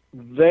that's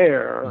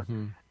there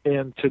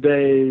in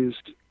today's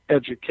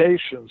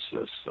education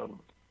system.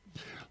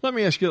 Let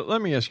me ask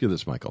you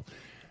this, Michael.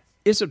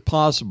 Is it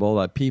possible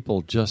that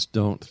people just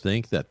don't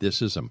think that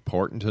this is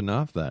important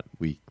enough, that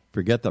we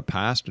forget the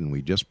past and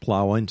we just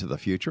plow into the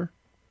future?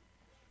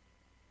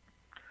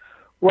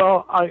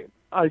 Well,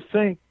 I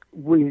think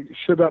we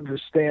should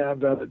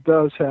understand that it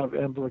does have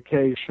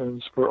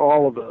implications for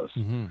all of us,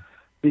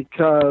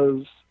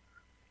 because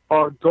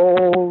our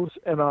goals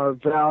and our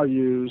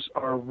values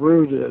are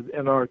rooted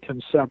in our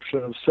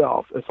conception of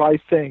self. If I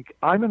think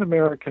I'm an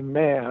American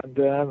man,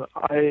 then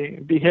I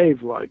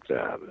behave like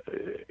that.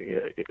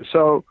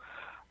 So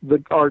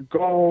our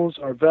goals,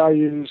 our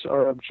values,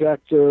 our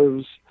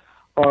objectives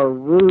are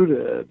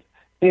rooted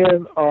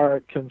in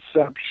our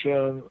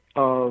conception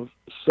of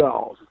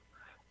self.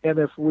 And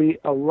if we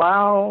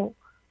allow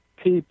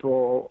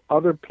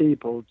other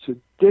people to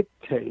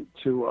dictate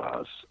to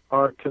us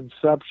our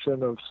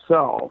conception of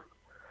self,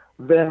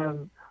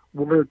 then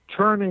we're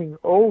turning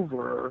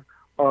over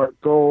our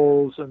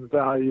goals and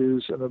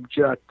values and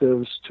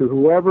objectives to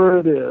whoever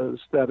it is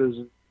that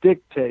is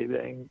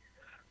dictating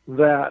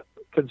that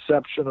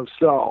conception of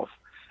self.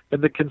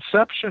 And the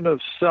conception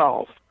of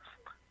self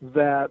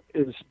that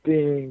is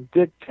being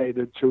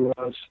dictated to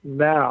us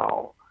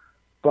now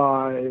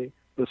by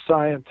the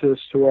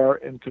scientists who are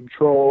in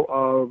control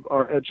of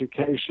our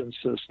education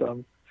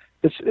system,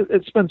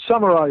 it's been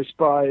summarized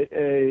by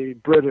a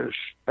British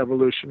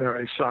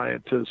evolutionary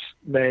scientist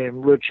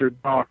named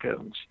Richard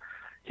Dawkins.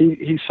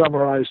 He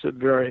summarized it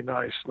very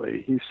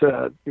nicely. He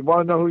said, "You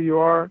want to know who you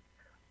are?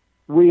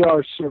 We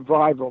are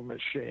survival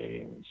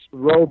machines,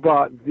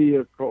 robot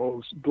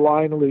vehicles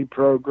blindly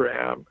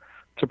programmed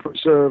to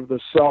preserve the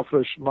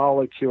selfish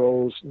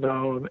molecules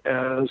known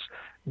as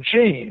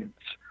genes."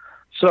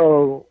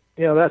 So,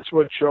 that's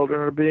what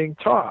children are being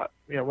taught,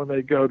 when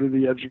they go to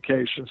the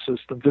education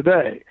system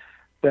today,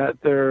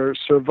 that they're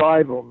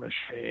survival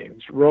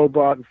machines,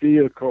 robot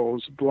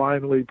vehicles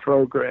blindly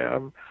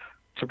programmed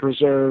to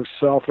preserve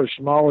selfish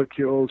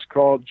molecules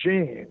called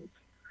genes.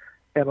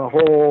 And a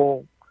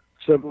whole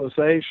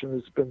civilization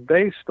has been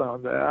based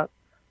on that,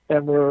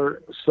 and we're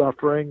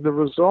suffering the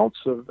results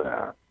of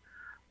that.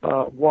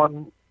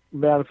 One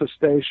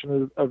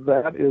manifestation of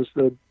that is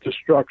the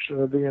destruction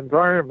of the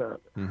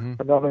environment.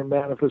 Another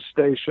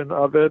manifestation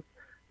of it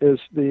is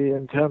the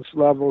intense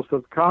levels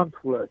of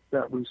conflict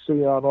that we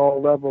see on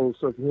all levels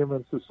of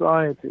human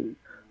society.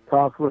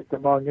 Conflict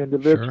among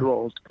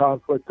individuals,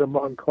 conflict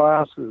among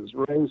classes,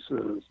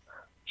 races,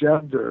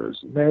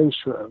 genders,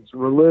 nations,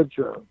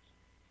 religions.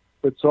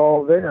 It's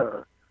all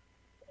there.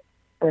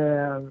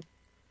 And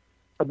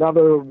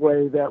another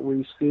way that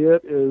we see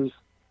it is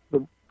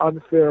the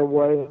unfair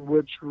way in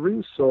which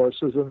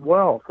resources and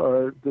wealth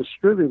are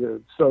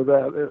distributed, so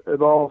that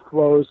it all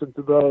flows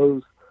into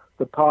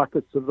the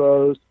pockets of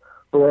those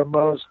who are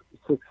most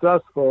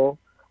successful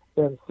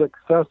in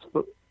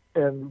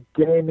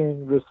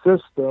gaming the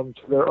system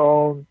to their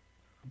own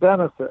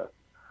benefit.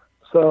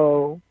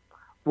 So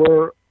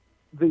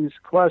these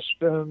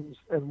questions,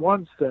 in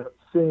one sense,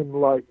 seem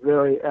like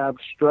very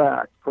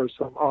abstract for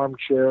some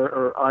armchair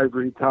or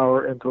ivory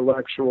tower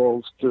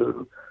intellectuals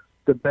to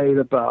debate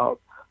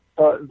about.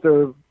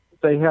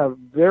 They have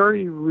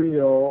very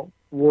real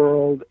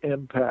world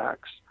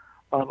impacts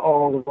on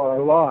all of our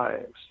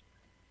lives.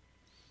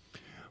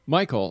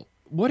 Michael,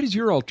 what is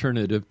your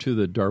alternative to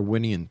the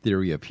Darwinian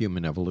theory of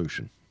human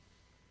evolution?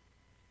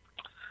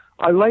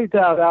 I laid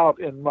that out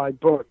in my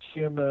book,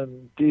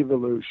 Human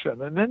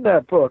Devolution. And in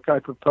that book, I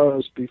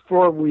proposed,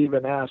 before we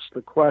even ask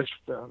the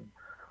question,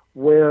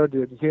 where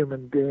did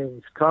human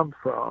beings come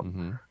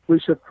from, we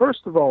should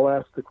first of all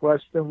ask the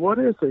question, what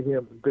is a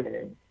human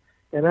being?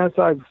 And as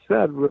I've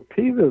said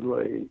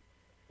repeatedly,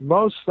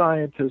 most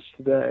scientists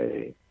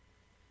today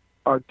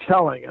are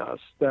telling us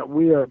that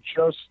we are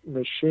just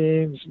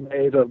machines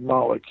made of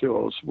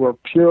molecules. We're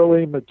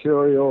purely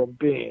material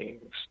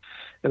beings.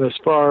 And as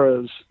far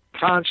as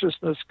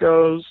consciousness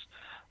goes,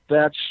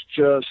 that's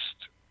just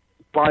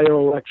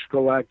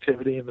bioelectrical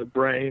activity in the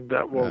brain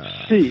that will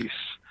cease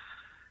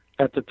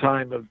at the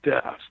time of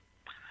death.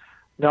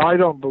 Now, I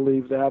don't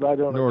believe that. I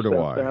don't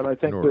accept that. I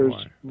think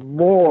there's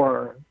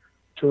more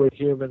to a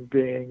human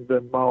being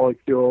than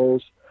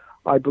molecules.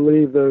 I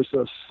believe there's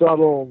a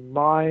subtle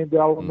mind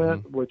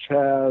element which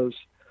has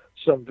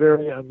some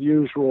very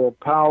unusual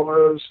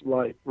powers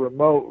like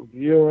remote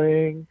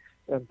viewing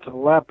and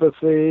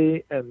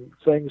telepathy and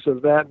things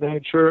of that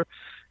nature.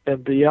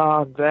 And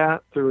beyond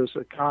that, there is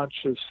a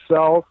conscious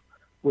self,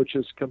 which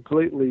is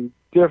completely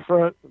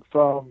different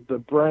from the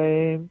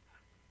brain,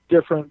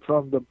 different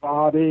from the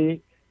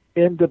body,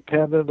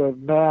 independent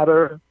of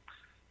matter.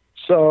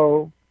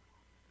 So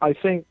I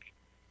think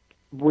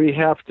we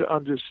have to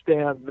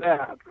understand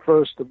that,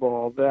 first of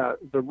all, that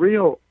the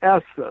real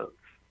essence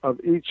of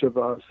each of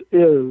us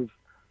is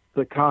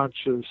the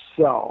conscious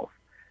self.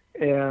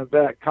 And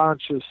that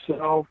conscious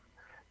self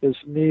is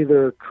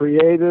neither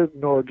created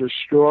nor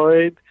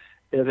destroyed.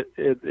 It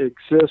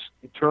exists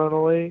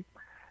eternally.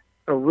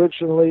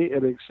 Originally,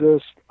 it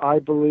exists, I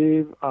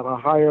believe, on a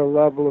higher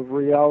level of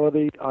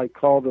reality. I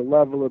call the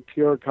level of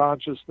pure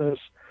consciousness.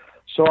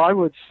 So I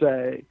would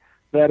say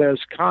that as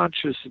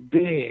conscious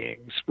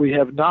beings, we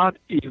have not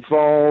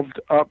evolved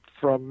up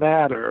from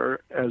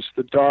matter, as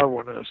the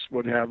Darwinists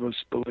would have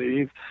us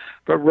believe,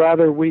 but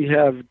rather we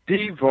have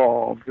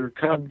devolved or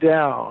come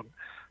down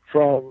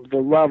from the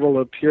level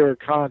of pure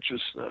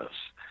consciousness.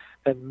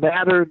 And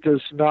matter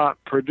does not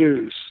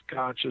produce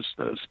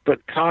consciousness,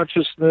 but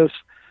consciousness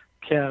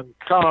can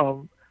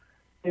come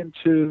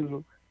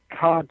into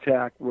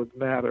contact with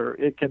matter.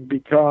 It can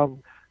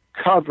become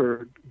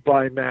covered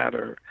by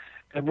matter.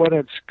 And when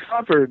it's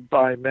covered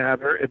by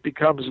matter, it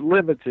becomes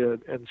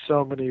limited in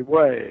so many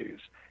ways.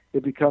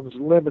 It becomes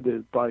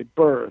limited by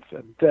birth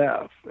and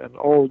death and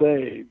old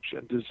age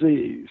and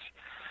disease.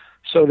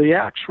 So the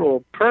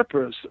actual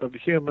purpose of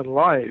human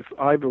life,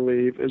 I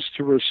believe, is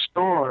to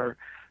restore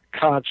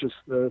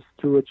consciousness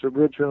to its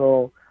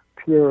original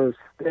pure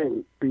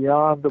state,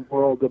 beyond the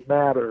world of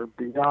matter,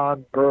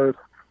 beyond birth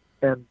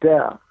and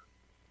death.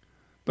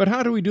 But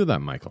how do we do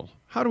that, Michael?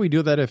 How do we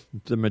do that if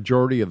the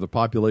majority of the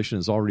population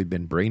has already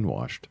been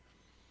brainwashed?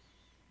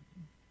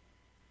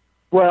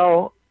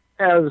 Well,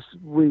 as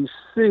we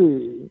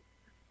see,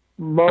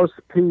 most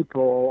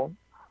people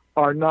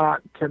are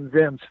not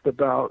convinced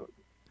about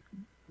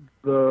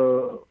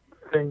the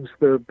things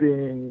they're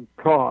being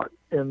taught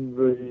in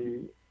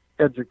the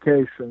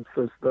education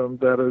system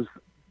that is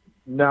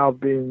now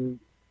being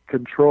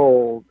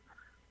controlled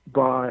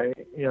by,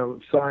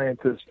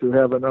 scientists who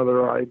have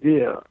another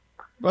idea.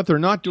 But they're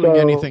not doing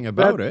anything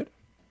about it.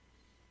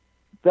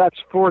 That's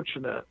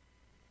fortunate.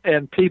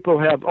 And people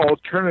have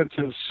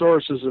alternative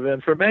sources of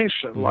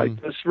information,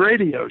 like this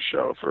radio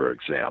show, for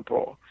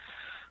example.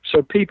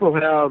 So people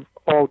have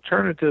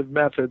alternative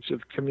methods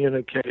of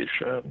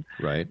communication.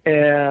 Right.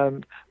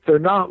 And they're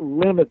not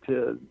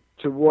limited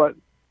to what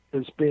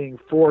is being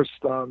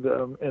forced on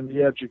them in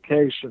the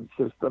education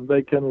system.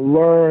 They can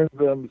learn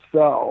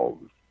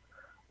themselves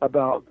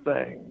about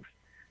things.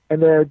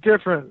 And there are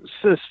different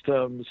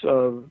systems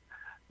of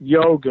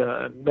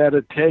yoga and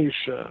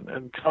meditation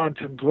and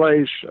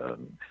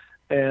contemplation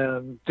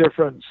and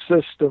different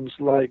systems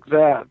like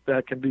that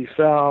that can be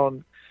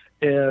found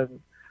in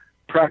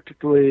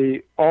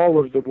practically all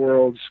of the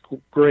world's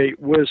great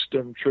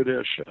wisdom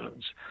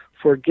traditions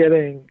for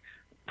getting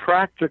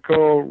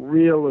practical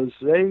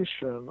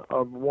realization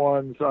of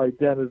one's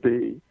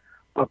identity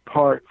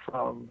apart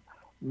from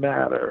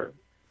matter.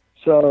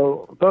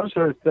 So those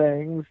are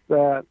things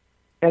that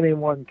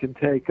anyone can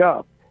take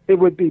up. It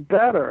would be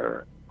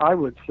better, I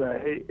would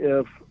say,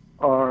 if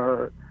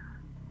our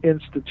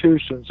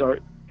institutions, our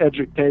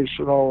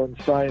educational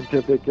and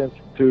scientific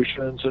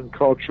institutions and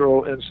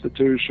cultural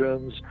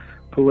institutions,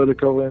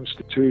 political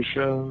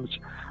institutions,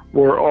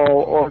 were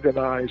all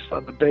organized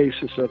on the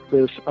basis of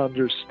this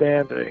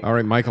understanding. All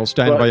right, Michael,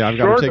 stand by. I've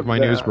got to take my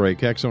news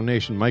break. X-Zone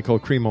Nation, Michael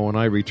Cremo and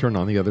I return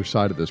on the other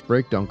side of this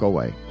break. Don't go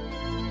away.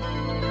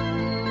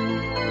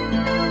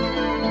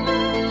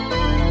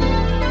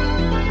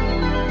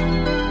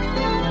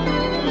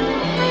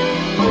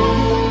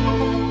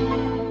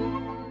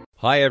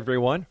 Hi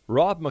everyone,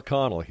 Rob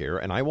McConnell here,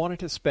 and I wanted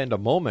to spend a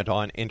moment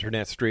on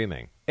internet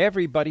streaming.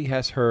 Everybody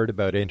has heard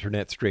about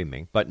internet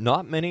streaming, but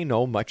not many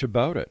know much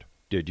about it.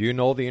 Did you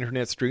know the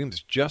internet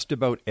streams just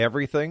about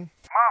everything?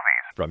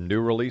 Movies. From new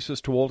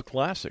releases to old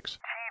classics.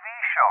 TV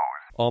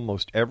shows.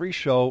 Almost every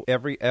show,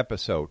 every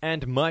episode,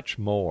 and much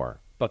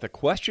more. But the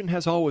question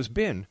has always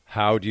been,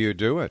 how do you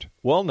do it?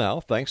 Well now,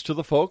 thanks to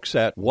the folks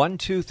at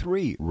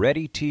 123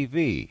 Ready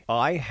TV,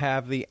 I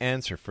have the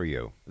answer for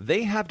you.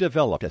 They have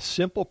developed a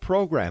simple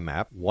program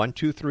app,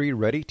 123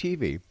 Ready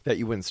TV, that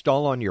you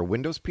install on your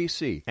Windows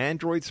PC,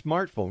 Android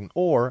smartphone,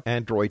 or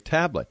Android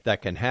tablet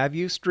that can have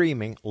you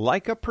streaming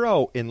like a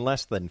pro in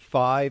less than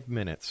 5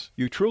 minutes.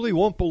 You truly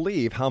won't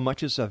believe how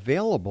much is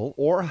available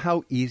or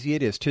how easy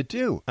it is to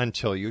do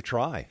until you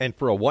try. And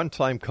for a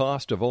one-time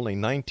cost of only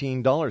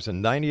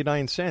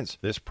 $19.99,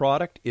 this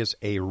product is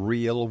a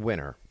real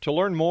winner. To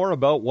learn more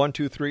about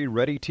 123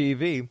 Ready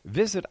TV,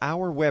 visit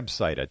our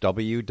website at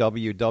www.xzbn.net.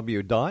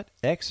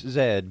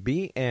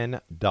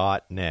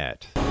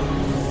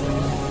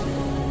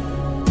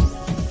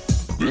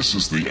 This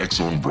is the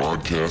X-Zone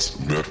Broadcast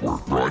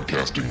Network,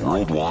 broadcasting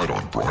worldwide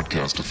on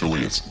broadcast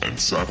affiliates and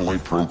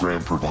satellite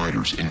program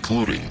providers,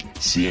 including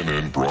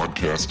CNN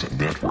Broadcast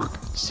Network,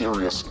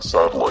 Sirius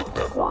Satellite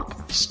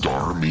Network,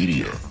 Star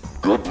Media,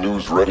 Good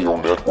News Radio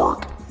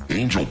Network,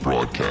 Angel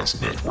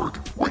Broadcast Network,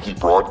 Wiki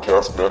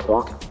Broadcast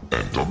Network,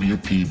 and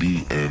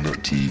WPBN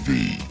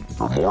TV.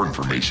 For more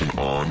information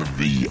on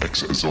the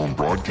X-Zone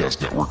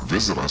Broadcast Network,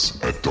 visit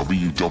us at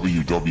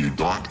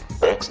www.xzbn.net.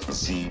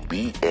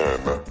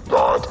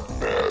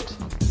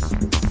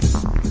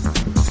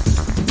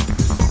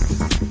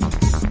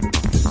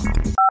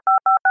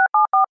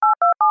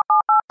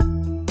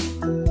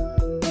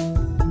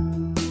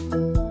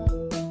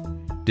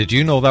 Did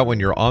you know that when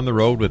you're on the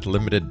road with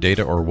limited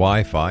data or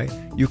Wi-Fi,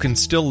 you can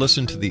still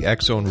listen to the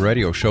X-Zone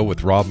Radio Show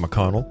with Rob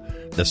McConnell,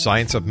 The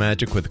Science of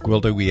Magic with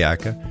Gwilda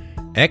Wiyaka,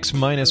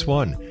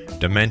 X-1,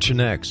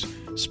 Dimension X,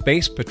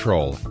 Space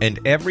Patrol, and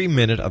every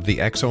minute of the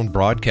X-Zone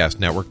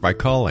Broadcast Network by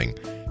calling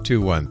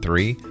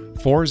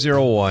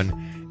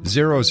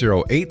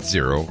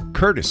 213-401-0080,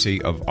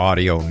 courtesy of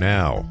Audio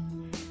Now.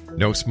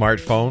 No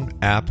smartphone,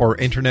 app, or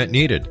internet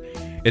needed.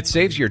 It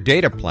saves your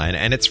data plan,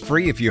 and it's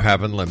free if you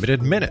have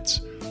unlimited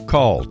minutes.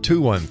 Call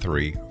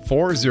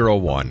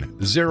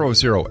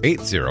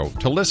 213-401-0080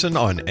 to listen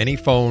on any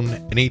phone,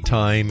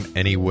 anytime,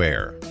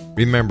 anywhere.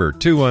 Remember,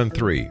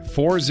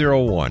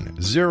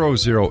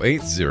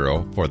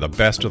 213-401-0080 for the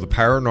best of the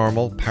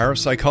paranormal,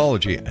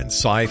 parapsychology, and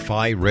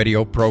sci-fi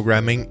radio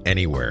programming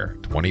anywhere,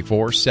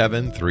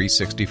 24/7,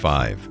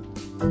 365.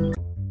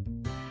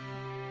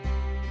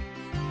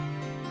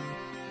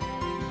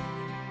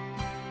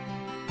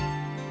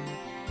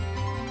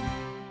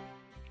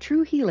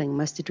 True healing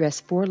must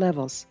address 4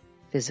 levels: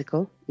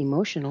 physical,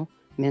 emotional,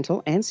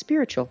 mental, and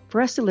spiritual,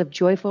 for us to live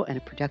joyful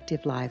and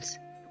productive lives.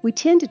 We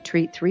tend to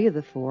treat 3 of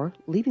the 4,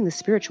 leaving the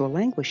spiritual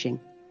languishing.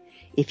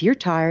 If you're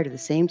tired of the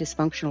same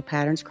dysfunctional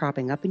patterns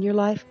cropping up in your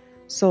life,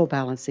 Soul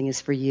Balancing is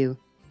for you.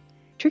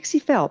 Trixie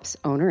Phelps,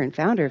 owner and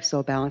founder of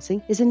Soul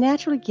Balancing, is a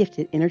naturally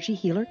gifted energy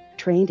healer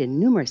trained in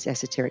numerous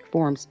esoteric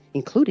forms,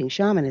 including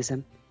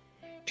shamanism.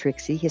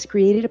 Trixie has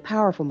created a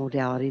powerful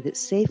modality that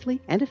safely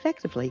and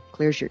effectively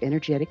clears your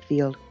energetic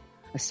field.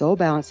 A Soul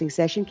Balancing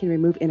session can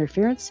remove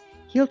interference,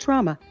 heal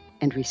trauma,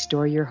 and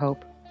restore your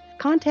hope.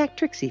 Contact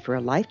Trixie for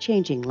a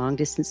life-changing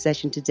long-distance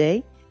session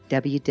today,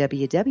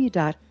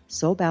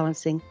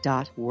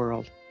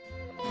 www.soulbalancing.world.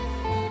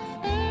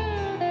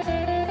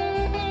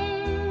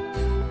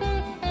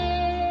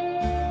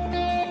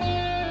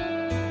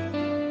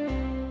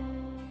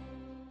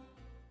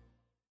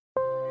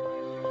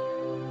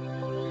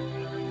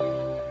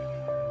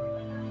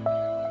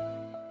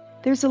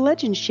 There's a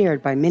legend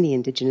shared by many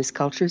indigenous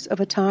cultures of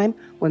a time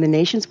when the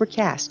nations were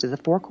cast to the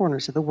 4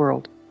 corners of the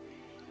world.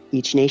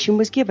 Each nation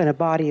was given a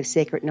body of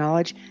sacred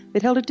knowledge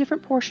that held a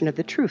different portion of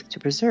the truth to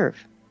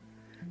preserve.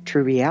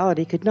 True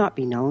reality could not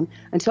be known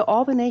until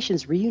all the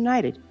nations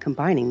reunited,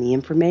 combining the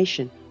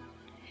information.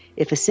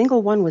 If a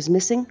single one was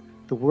missing,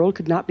 the world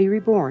could not be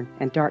reborn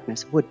and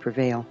darkness would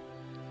prevail.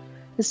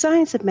 The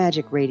Science of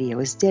Magic Radio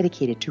is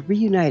dedicated to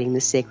reuniting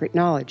the sacred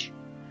knowledge.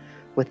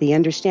 With the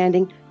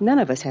understanding, none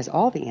of us has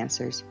all the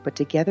answers, but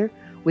together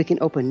we can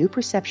open new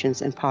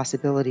perceptions and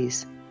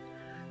possibilities.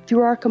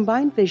 Through our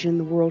combined vision,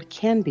 the world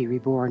can be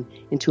reborn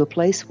into a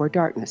place where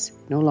darkness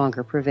no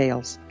longer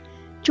prevails.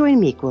 Join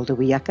me, Gwilda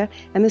Wiyaka,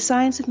 and the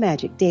Science of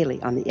Magic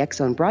daily on the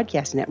X-Zone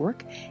Broadcast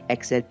Network,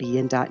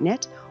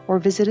 xzbn.net, or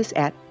visit us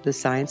at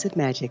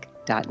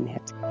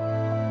thescienceofmagic.net.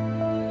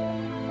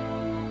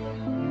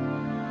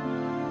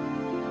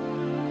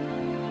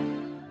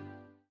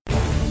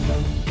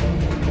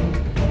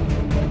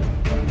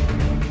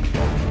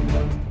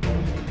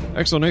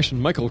 Exonation,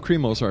 Michael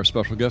Cremo is our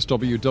special guest,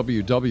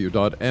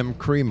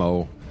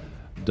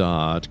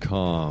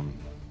 www.mcremo.com.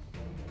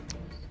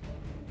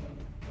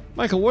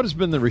 Michael, what has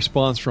been the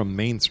response from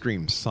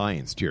mainstream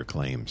science to your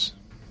claims?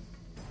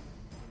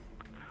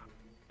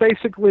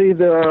 Basically,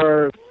 there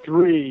are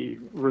 3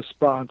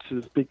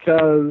 responses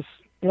because,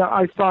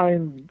 I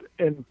find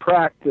in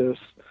practice,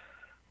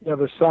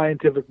 the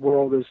scientific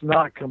world is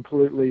not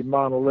completely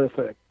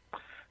monolithic.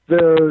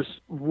 There's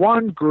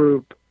one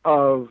group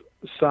of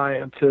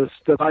scientists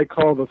that I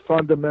call the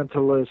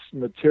fundamentalist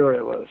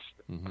materialists.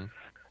 Mm-hmm.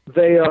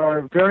 They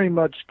are very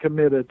much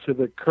committed to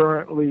the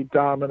currently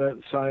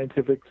dominant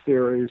scientific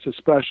theories,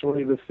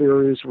 especially the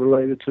theories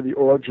related to the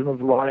origin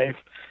of life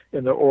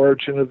and the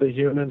origin of the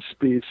human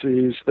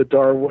species, the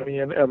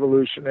Darwinian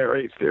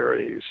evolutionary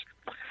theories.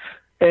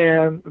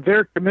 And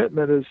their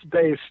commitment is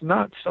based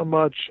not so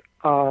much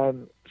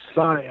on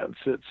science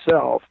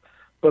itself,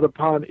 but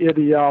upon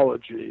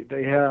ideology.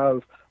 They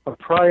have a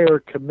prior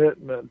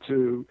commitment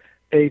to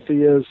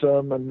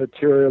atheism and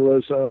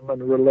materialism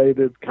and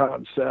related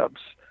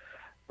concepts,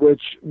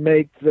 which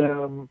make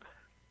them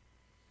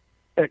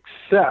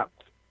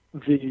accept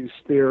these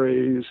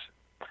theories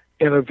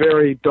in a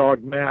very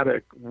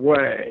dogmatic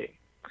way.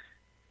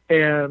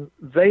 And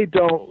they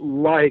don't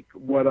like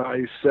what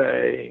I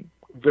say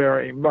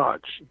very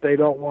much. They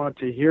don't want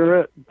to hear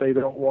it. They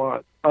don't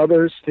want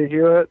others to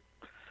hear it.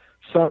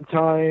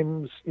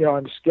 Sometimes,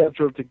 I'm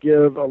scheduled to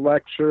give a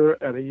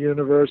lecture at a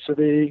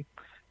university,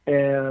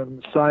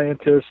 and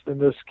scientists in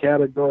this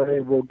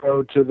category will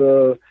go to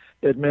the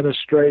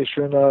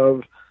administration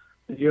of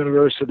the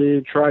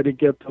university, try to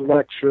get the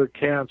lecture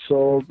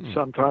canceled.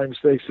 Sometimes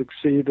they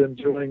succeed in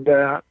doing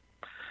that.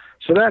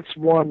 So that's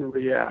one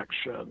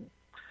reaction.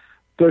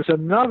 There's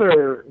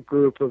another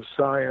group of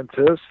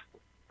scientists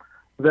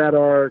that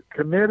are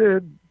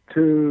committed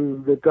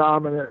to the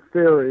dominant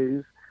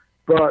theories,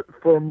 but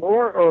for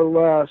more or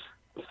less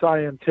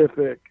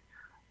scientific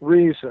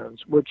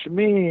reasons, which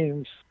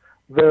means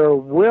they're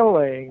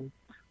willing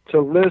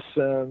to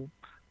listen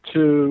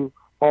to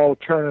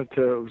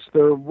alternatives.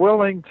 They're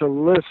willing to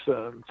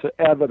listen to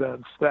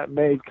evidence that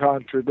may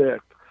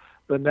contradict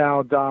the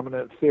now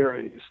dominant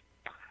theories.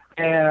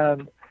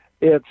 And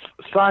it's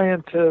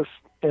scientists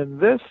in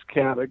this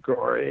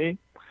category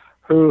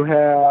who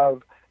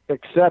have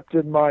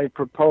accepted my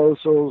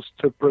proposals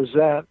to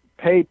present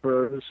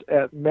papers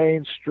at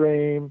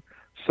mainstream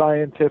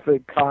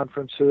scientific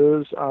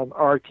conferences on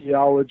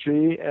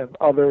archaeology and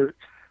other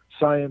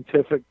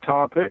scientific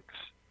topics.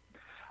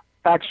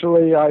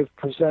 Actually, I've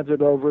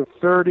presented over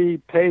 30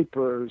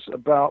 papers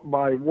about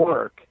my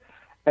work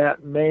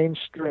at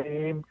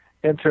mainstream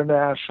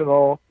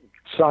international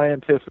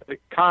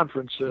scientific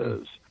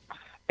conferences.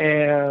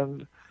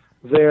 And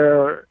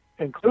they're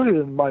included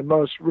in my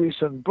most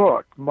recent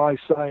book, My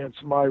Science,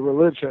 My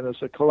Religion, is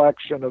a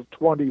collection of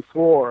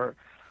 24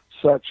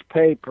 such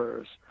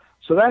papers.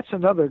 So that's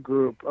another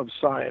group of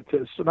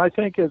scientists. And I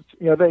think it's,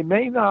 they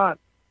may not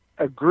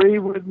agree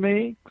with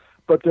me,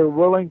 but they're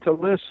willing to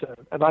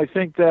listen. And I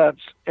think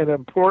that's an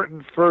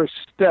important first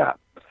step,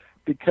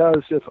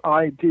 because if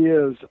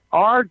ideas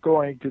are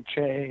going to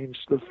change,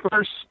 the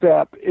first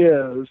step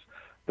is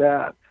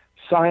that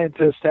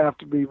scientists have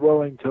to be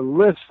willing to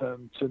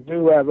listen to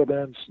new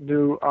evidence,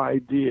 new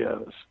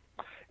ideas.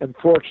 And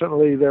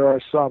fortunately, there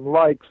are some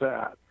like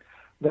that.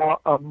 Now,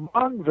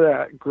 among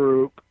that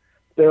group,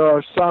 there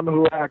are some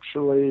who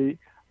actually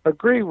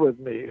agree with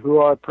me, who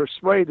are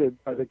persuaded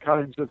by the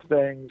kinds of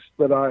things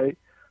that I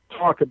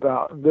talk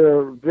about.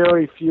 They're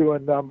very few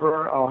in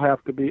number, I'll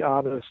have to be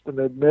honest and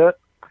admit,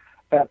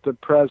 at the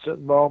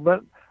present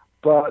moment,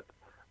 but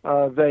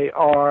they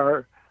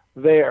are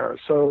there.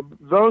 So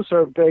those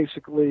are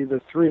basically the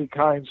three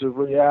kinds of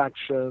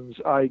reactions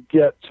I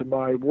get to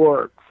my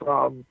work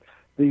from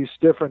these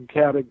different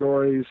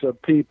categories of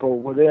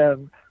people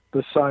within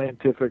the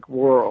scientific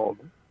world.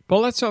 Well,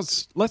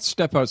 let's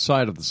step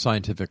outside of the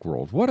scientific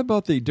world. What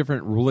about the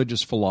different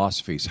religious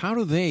philosophies? How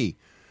do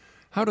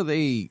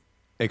they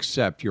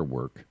accept your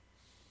work?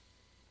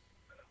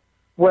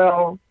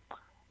 Well,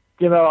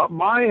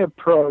 my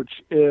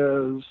approach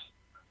is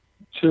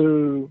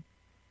to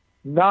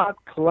not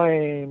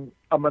claim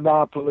a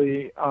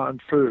monopoly on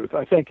truth.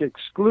 I think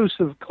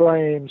exclusive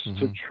claims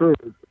to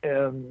truth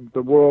in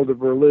the world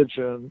of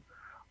religion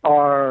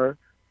are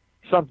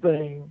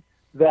something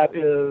that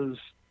is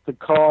the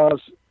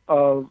cause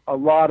of a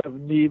lot of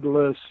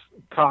needless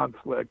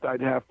conflict,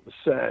 I'd have to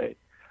say.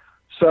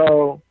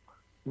 So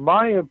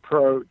my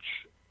approach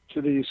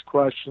to these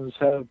questions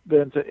have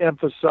been to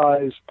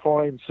emphasize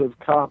points of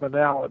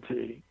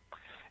commonality.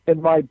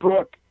 In my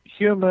book,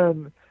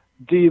 Human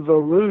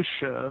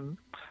Devolution,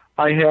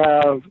 I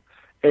have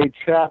a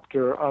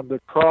chapter on the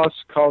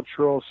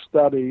cross-cultural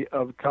study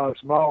of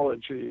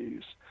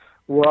cosmologies,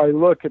 where I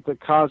look at the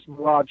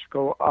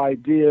cosmological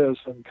ideas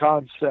and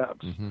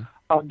concepts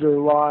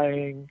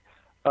underlying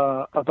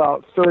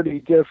about 30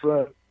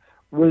 different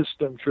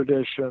wisdom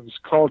traditions,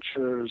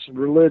 cultures,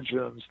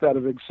 religions that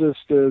have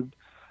existed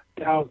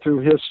down through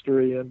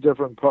history in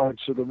different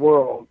parts of the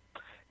world.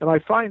 And I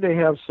find they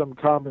have some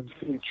common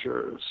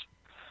features,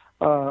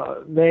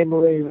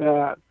 namely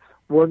that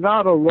we're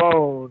not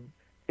alone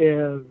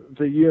in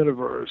the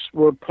universe.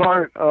 We're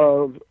part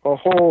of a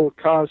whole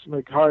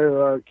cosmic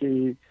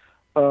hierarchy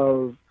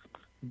of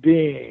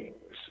beings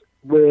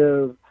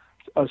with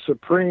a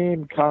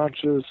supreme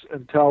conscious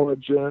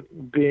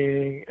intelligent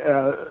being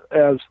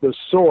as the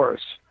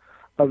source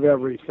of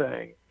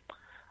everything.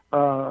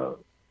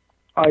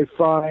 I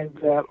find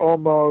that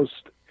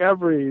almost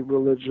every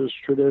religious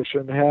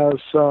tradition has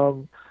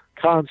some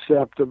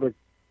concept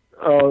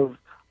of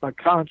a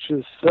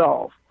conscious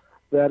self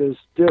that is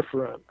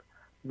different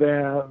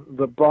than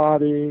the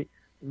body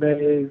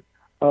made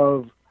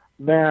of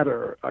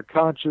matter, a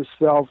conscious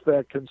self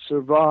that can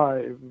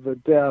survive the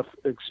death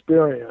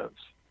experience.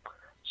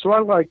 So I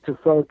like to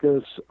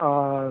focus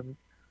on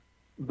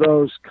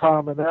those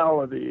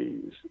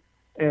commonalities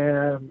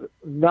and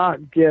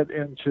not get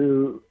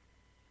into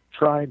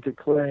trying to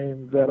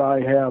claim that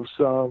I have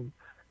some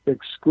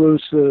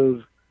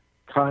exclusive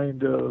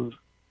kind of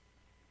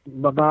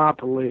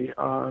monopoly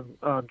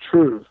on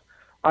truth.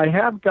 I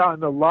have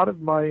gotten a lot of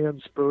my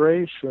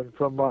inspiration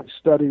from my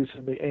studies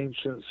in the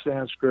ancient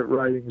Sanskrit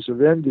writings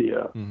of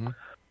India,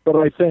 but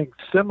I think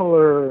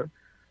similar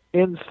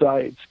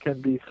insights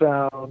can be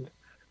found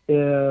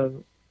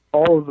in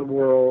all of the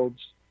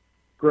world's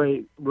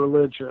great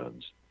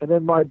religions. And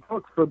in my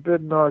book,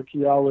 Forbidden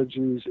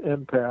Archaeology's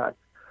Impact,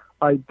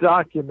 I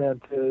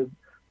documented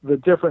the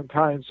different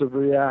kinds of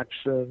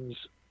reactions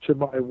to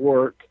my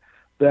work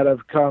that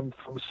have come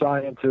from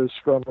scientists,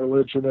 from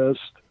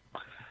religionists.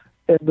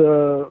 In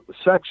the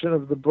section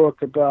of the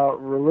book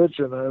about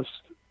religionists,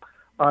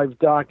 I've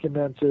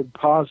documented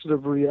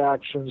positive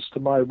reactions to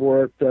my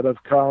work that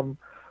have come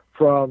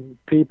from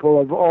people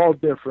of all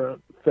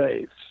different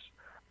faiths,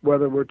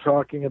 whether we're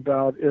talking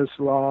about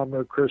Islam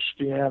or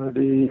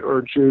Christianity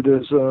or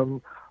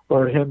Judaism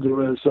or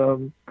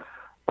Hinduism.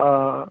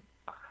 But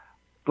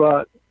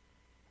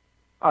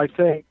I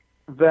think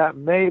that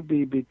may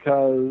be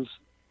because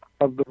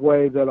of the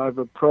way that I've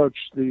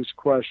approached these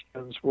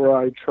questions, where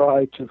I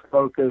try to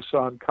focus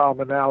on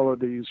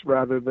commonalities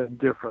rather than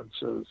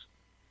differences.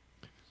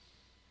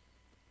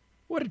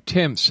 What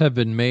attempts have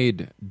been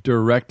made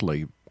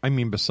directly? I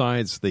mean,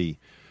 besides the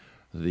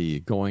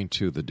going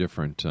to the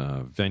different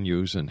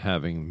venues and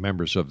having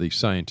members of the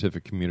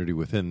scientific community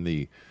within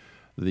the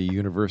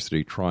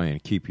university try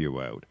and keep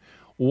you out,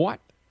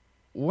 what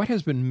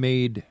has been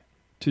made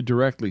to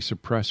directly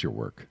suppress your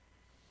work?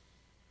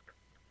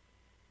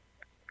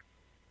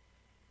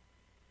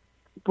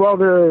 Well,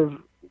 there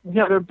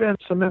have been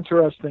some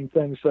interesting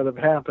things that have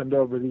happened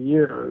over the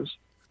years.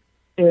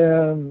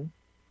 In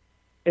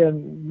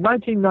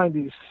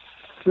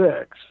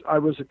 1996, I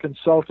was a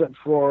consultant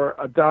for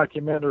a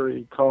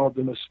documentary called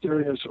The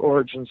Mysterious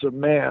Origins of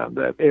Man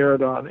that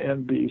aired on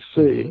NBC.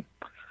 Mm-hmm.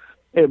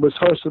 It was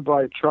hosted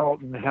by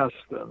Charlton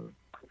Heston.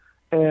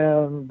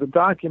 And the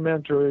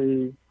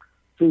documentary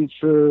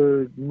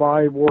featured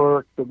my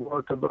work, the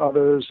work of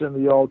others in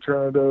the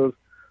alternative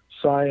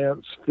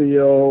science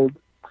field.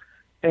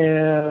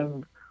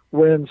 And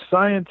when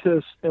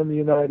scientists in the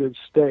United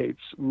States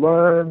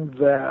learned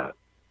that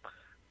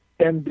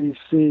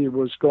NBC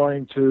was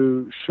going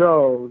to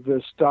show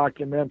this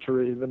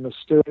documentary, The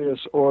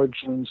Mysterious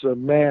Origins of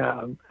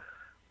Man,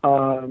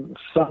 on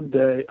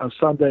a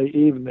Sunday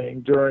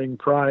evening during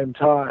prime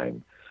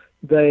time,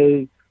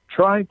 they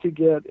tried to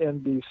get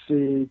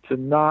NBC to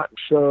not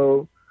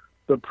show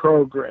the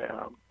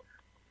program.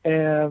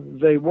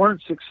 And they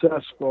weren't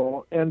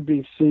successful.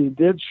 NBC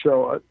did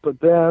show it, but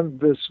then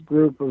this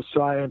group of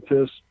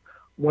scientists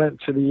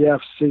went to the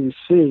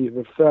FCC,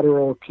 the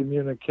Federal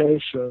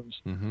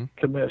Communications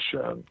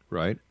Commission.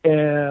 Right.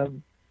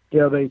 And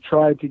they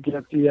tried to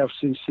get the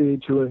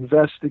FCC to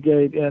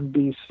investigate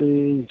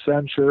NBC,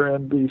 censure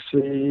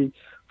NBC,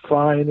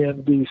 fine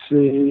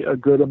NBC a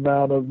good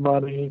amount of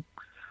money.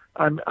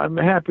 I'm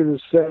happy to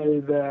say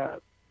that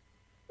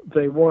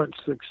they weren't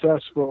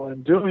successful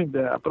in doing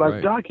that, but right.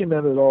 I've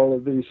documented all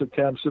of these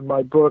attempts in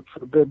my book,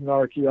 Forbidden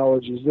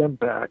Archaeology's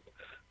Impact.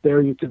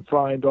 There you can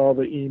find all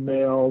the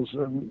emails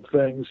and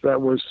things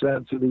that were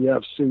sent to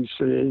the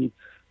FCC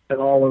and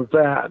all of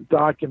that,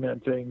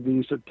 documenting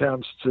these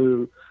attempts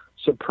to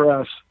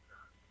suppress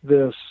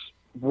this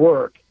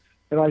work.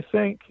 And I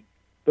think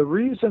the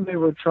reason they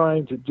were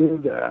trying to do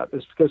that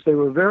is because they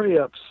were very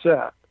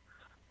upset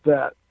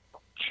that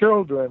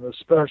children,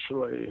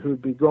 especially,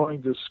 who'd be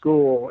going to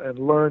school and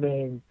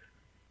learning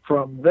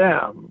from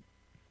them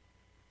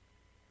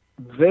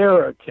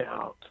their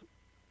account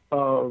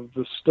of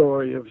the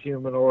story of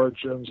human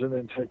origins and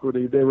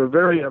antiquity, they were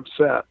very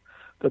upset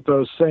that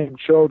those same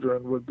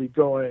children would be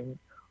going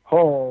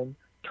home,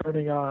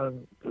 turning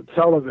on the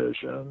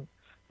television,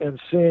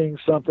 and seeing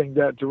something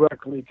that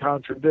directly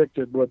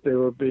contradicted what they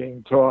were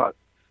being taught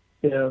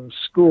in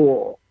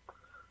school.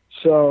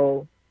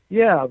 So,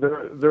 yeah,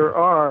 there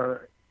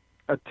are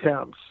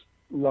attempts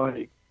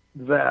like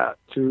that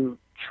to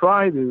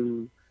try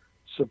to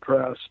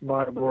suppress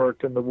my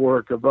work and the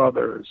work of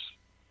others.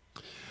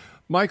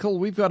 Michael,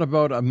 we've got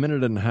about a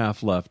minute and a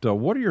half left.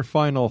 What are your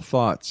final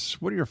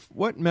thoughts?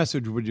 What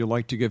message would you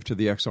like to give to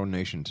the X-Zone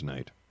Nation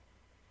tonight?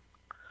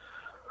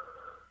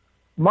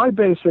 My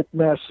basic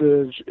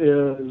message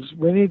is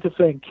we need to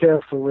think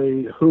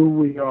carefully who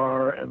we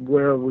are and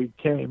where we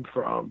came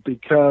from,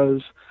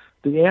 because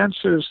the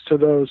answers to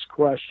those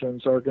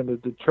questions are going to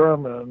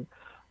determine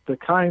the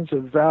kinds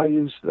of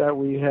values that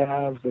we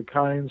have, the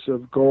kinds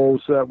of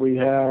goals that we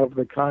have,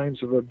 the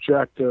kinds of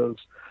objectives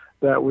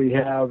that we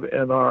have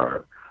in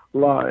our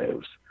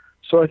lives.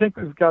 So I think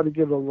we've got to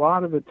give a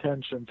lot of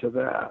attention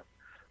to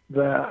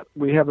that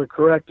we have a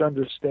correct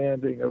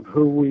understanding of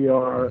who we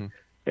are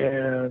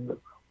and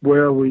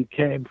where we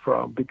came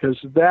from, because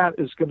that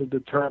is going to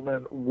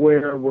determine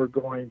where we're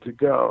going to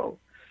go.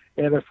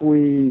 And if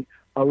we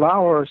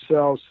allow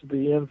ourselves to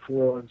be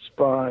influenced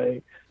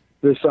by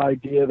this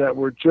idea that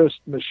we're just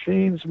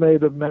machines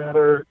made of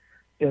matter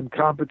in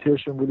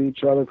competition with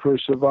each other for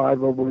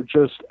survival, we're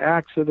just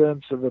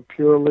accidents of a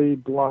purely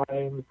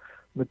blind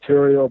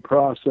material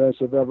process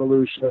of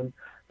evolution,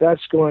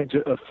 that's going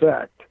to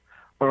affect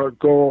our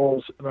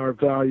goals and our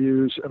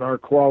values and our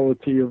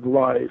quality of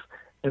life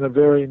in a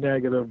very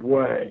negative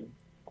way.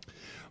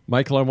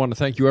 Michael, I want to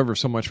thank you ever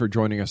so much for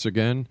joining us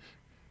again.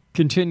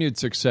 Continued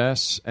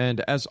success,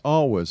 and as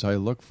always, I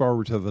look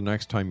forward to the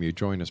next time you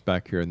join us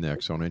back here in the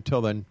X-Zone.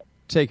 Until then,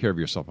 take care of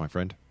yourself, my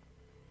friend.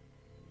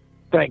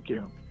 Thank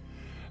you.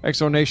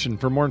 Exonation,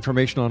 for more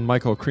information on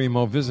Michael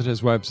Cremo, visit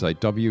his website,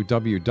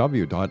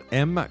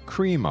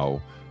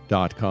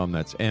 www.mcremo.com.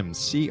 That's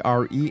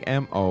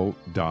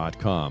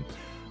MCREMO.com.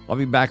 I'll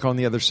be back on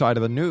the other side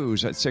of the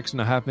news at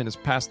 6.5 minutes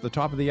past the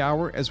top of the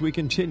hour as we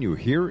continue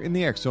here in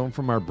the X Zone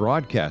from our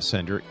broadcast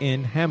center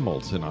in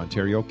Hamilton,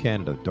 Ontario,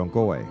 Canada. Don't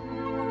go away.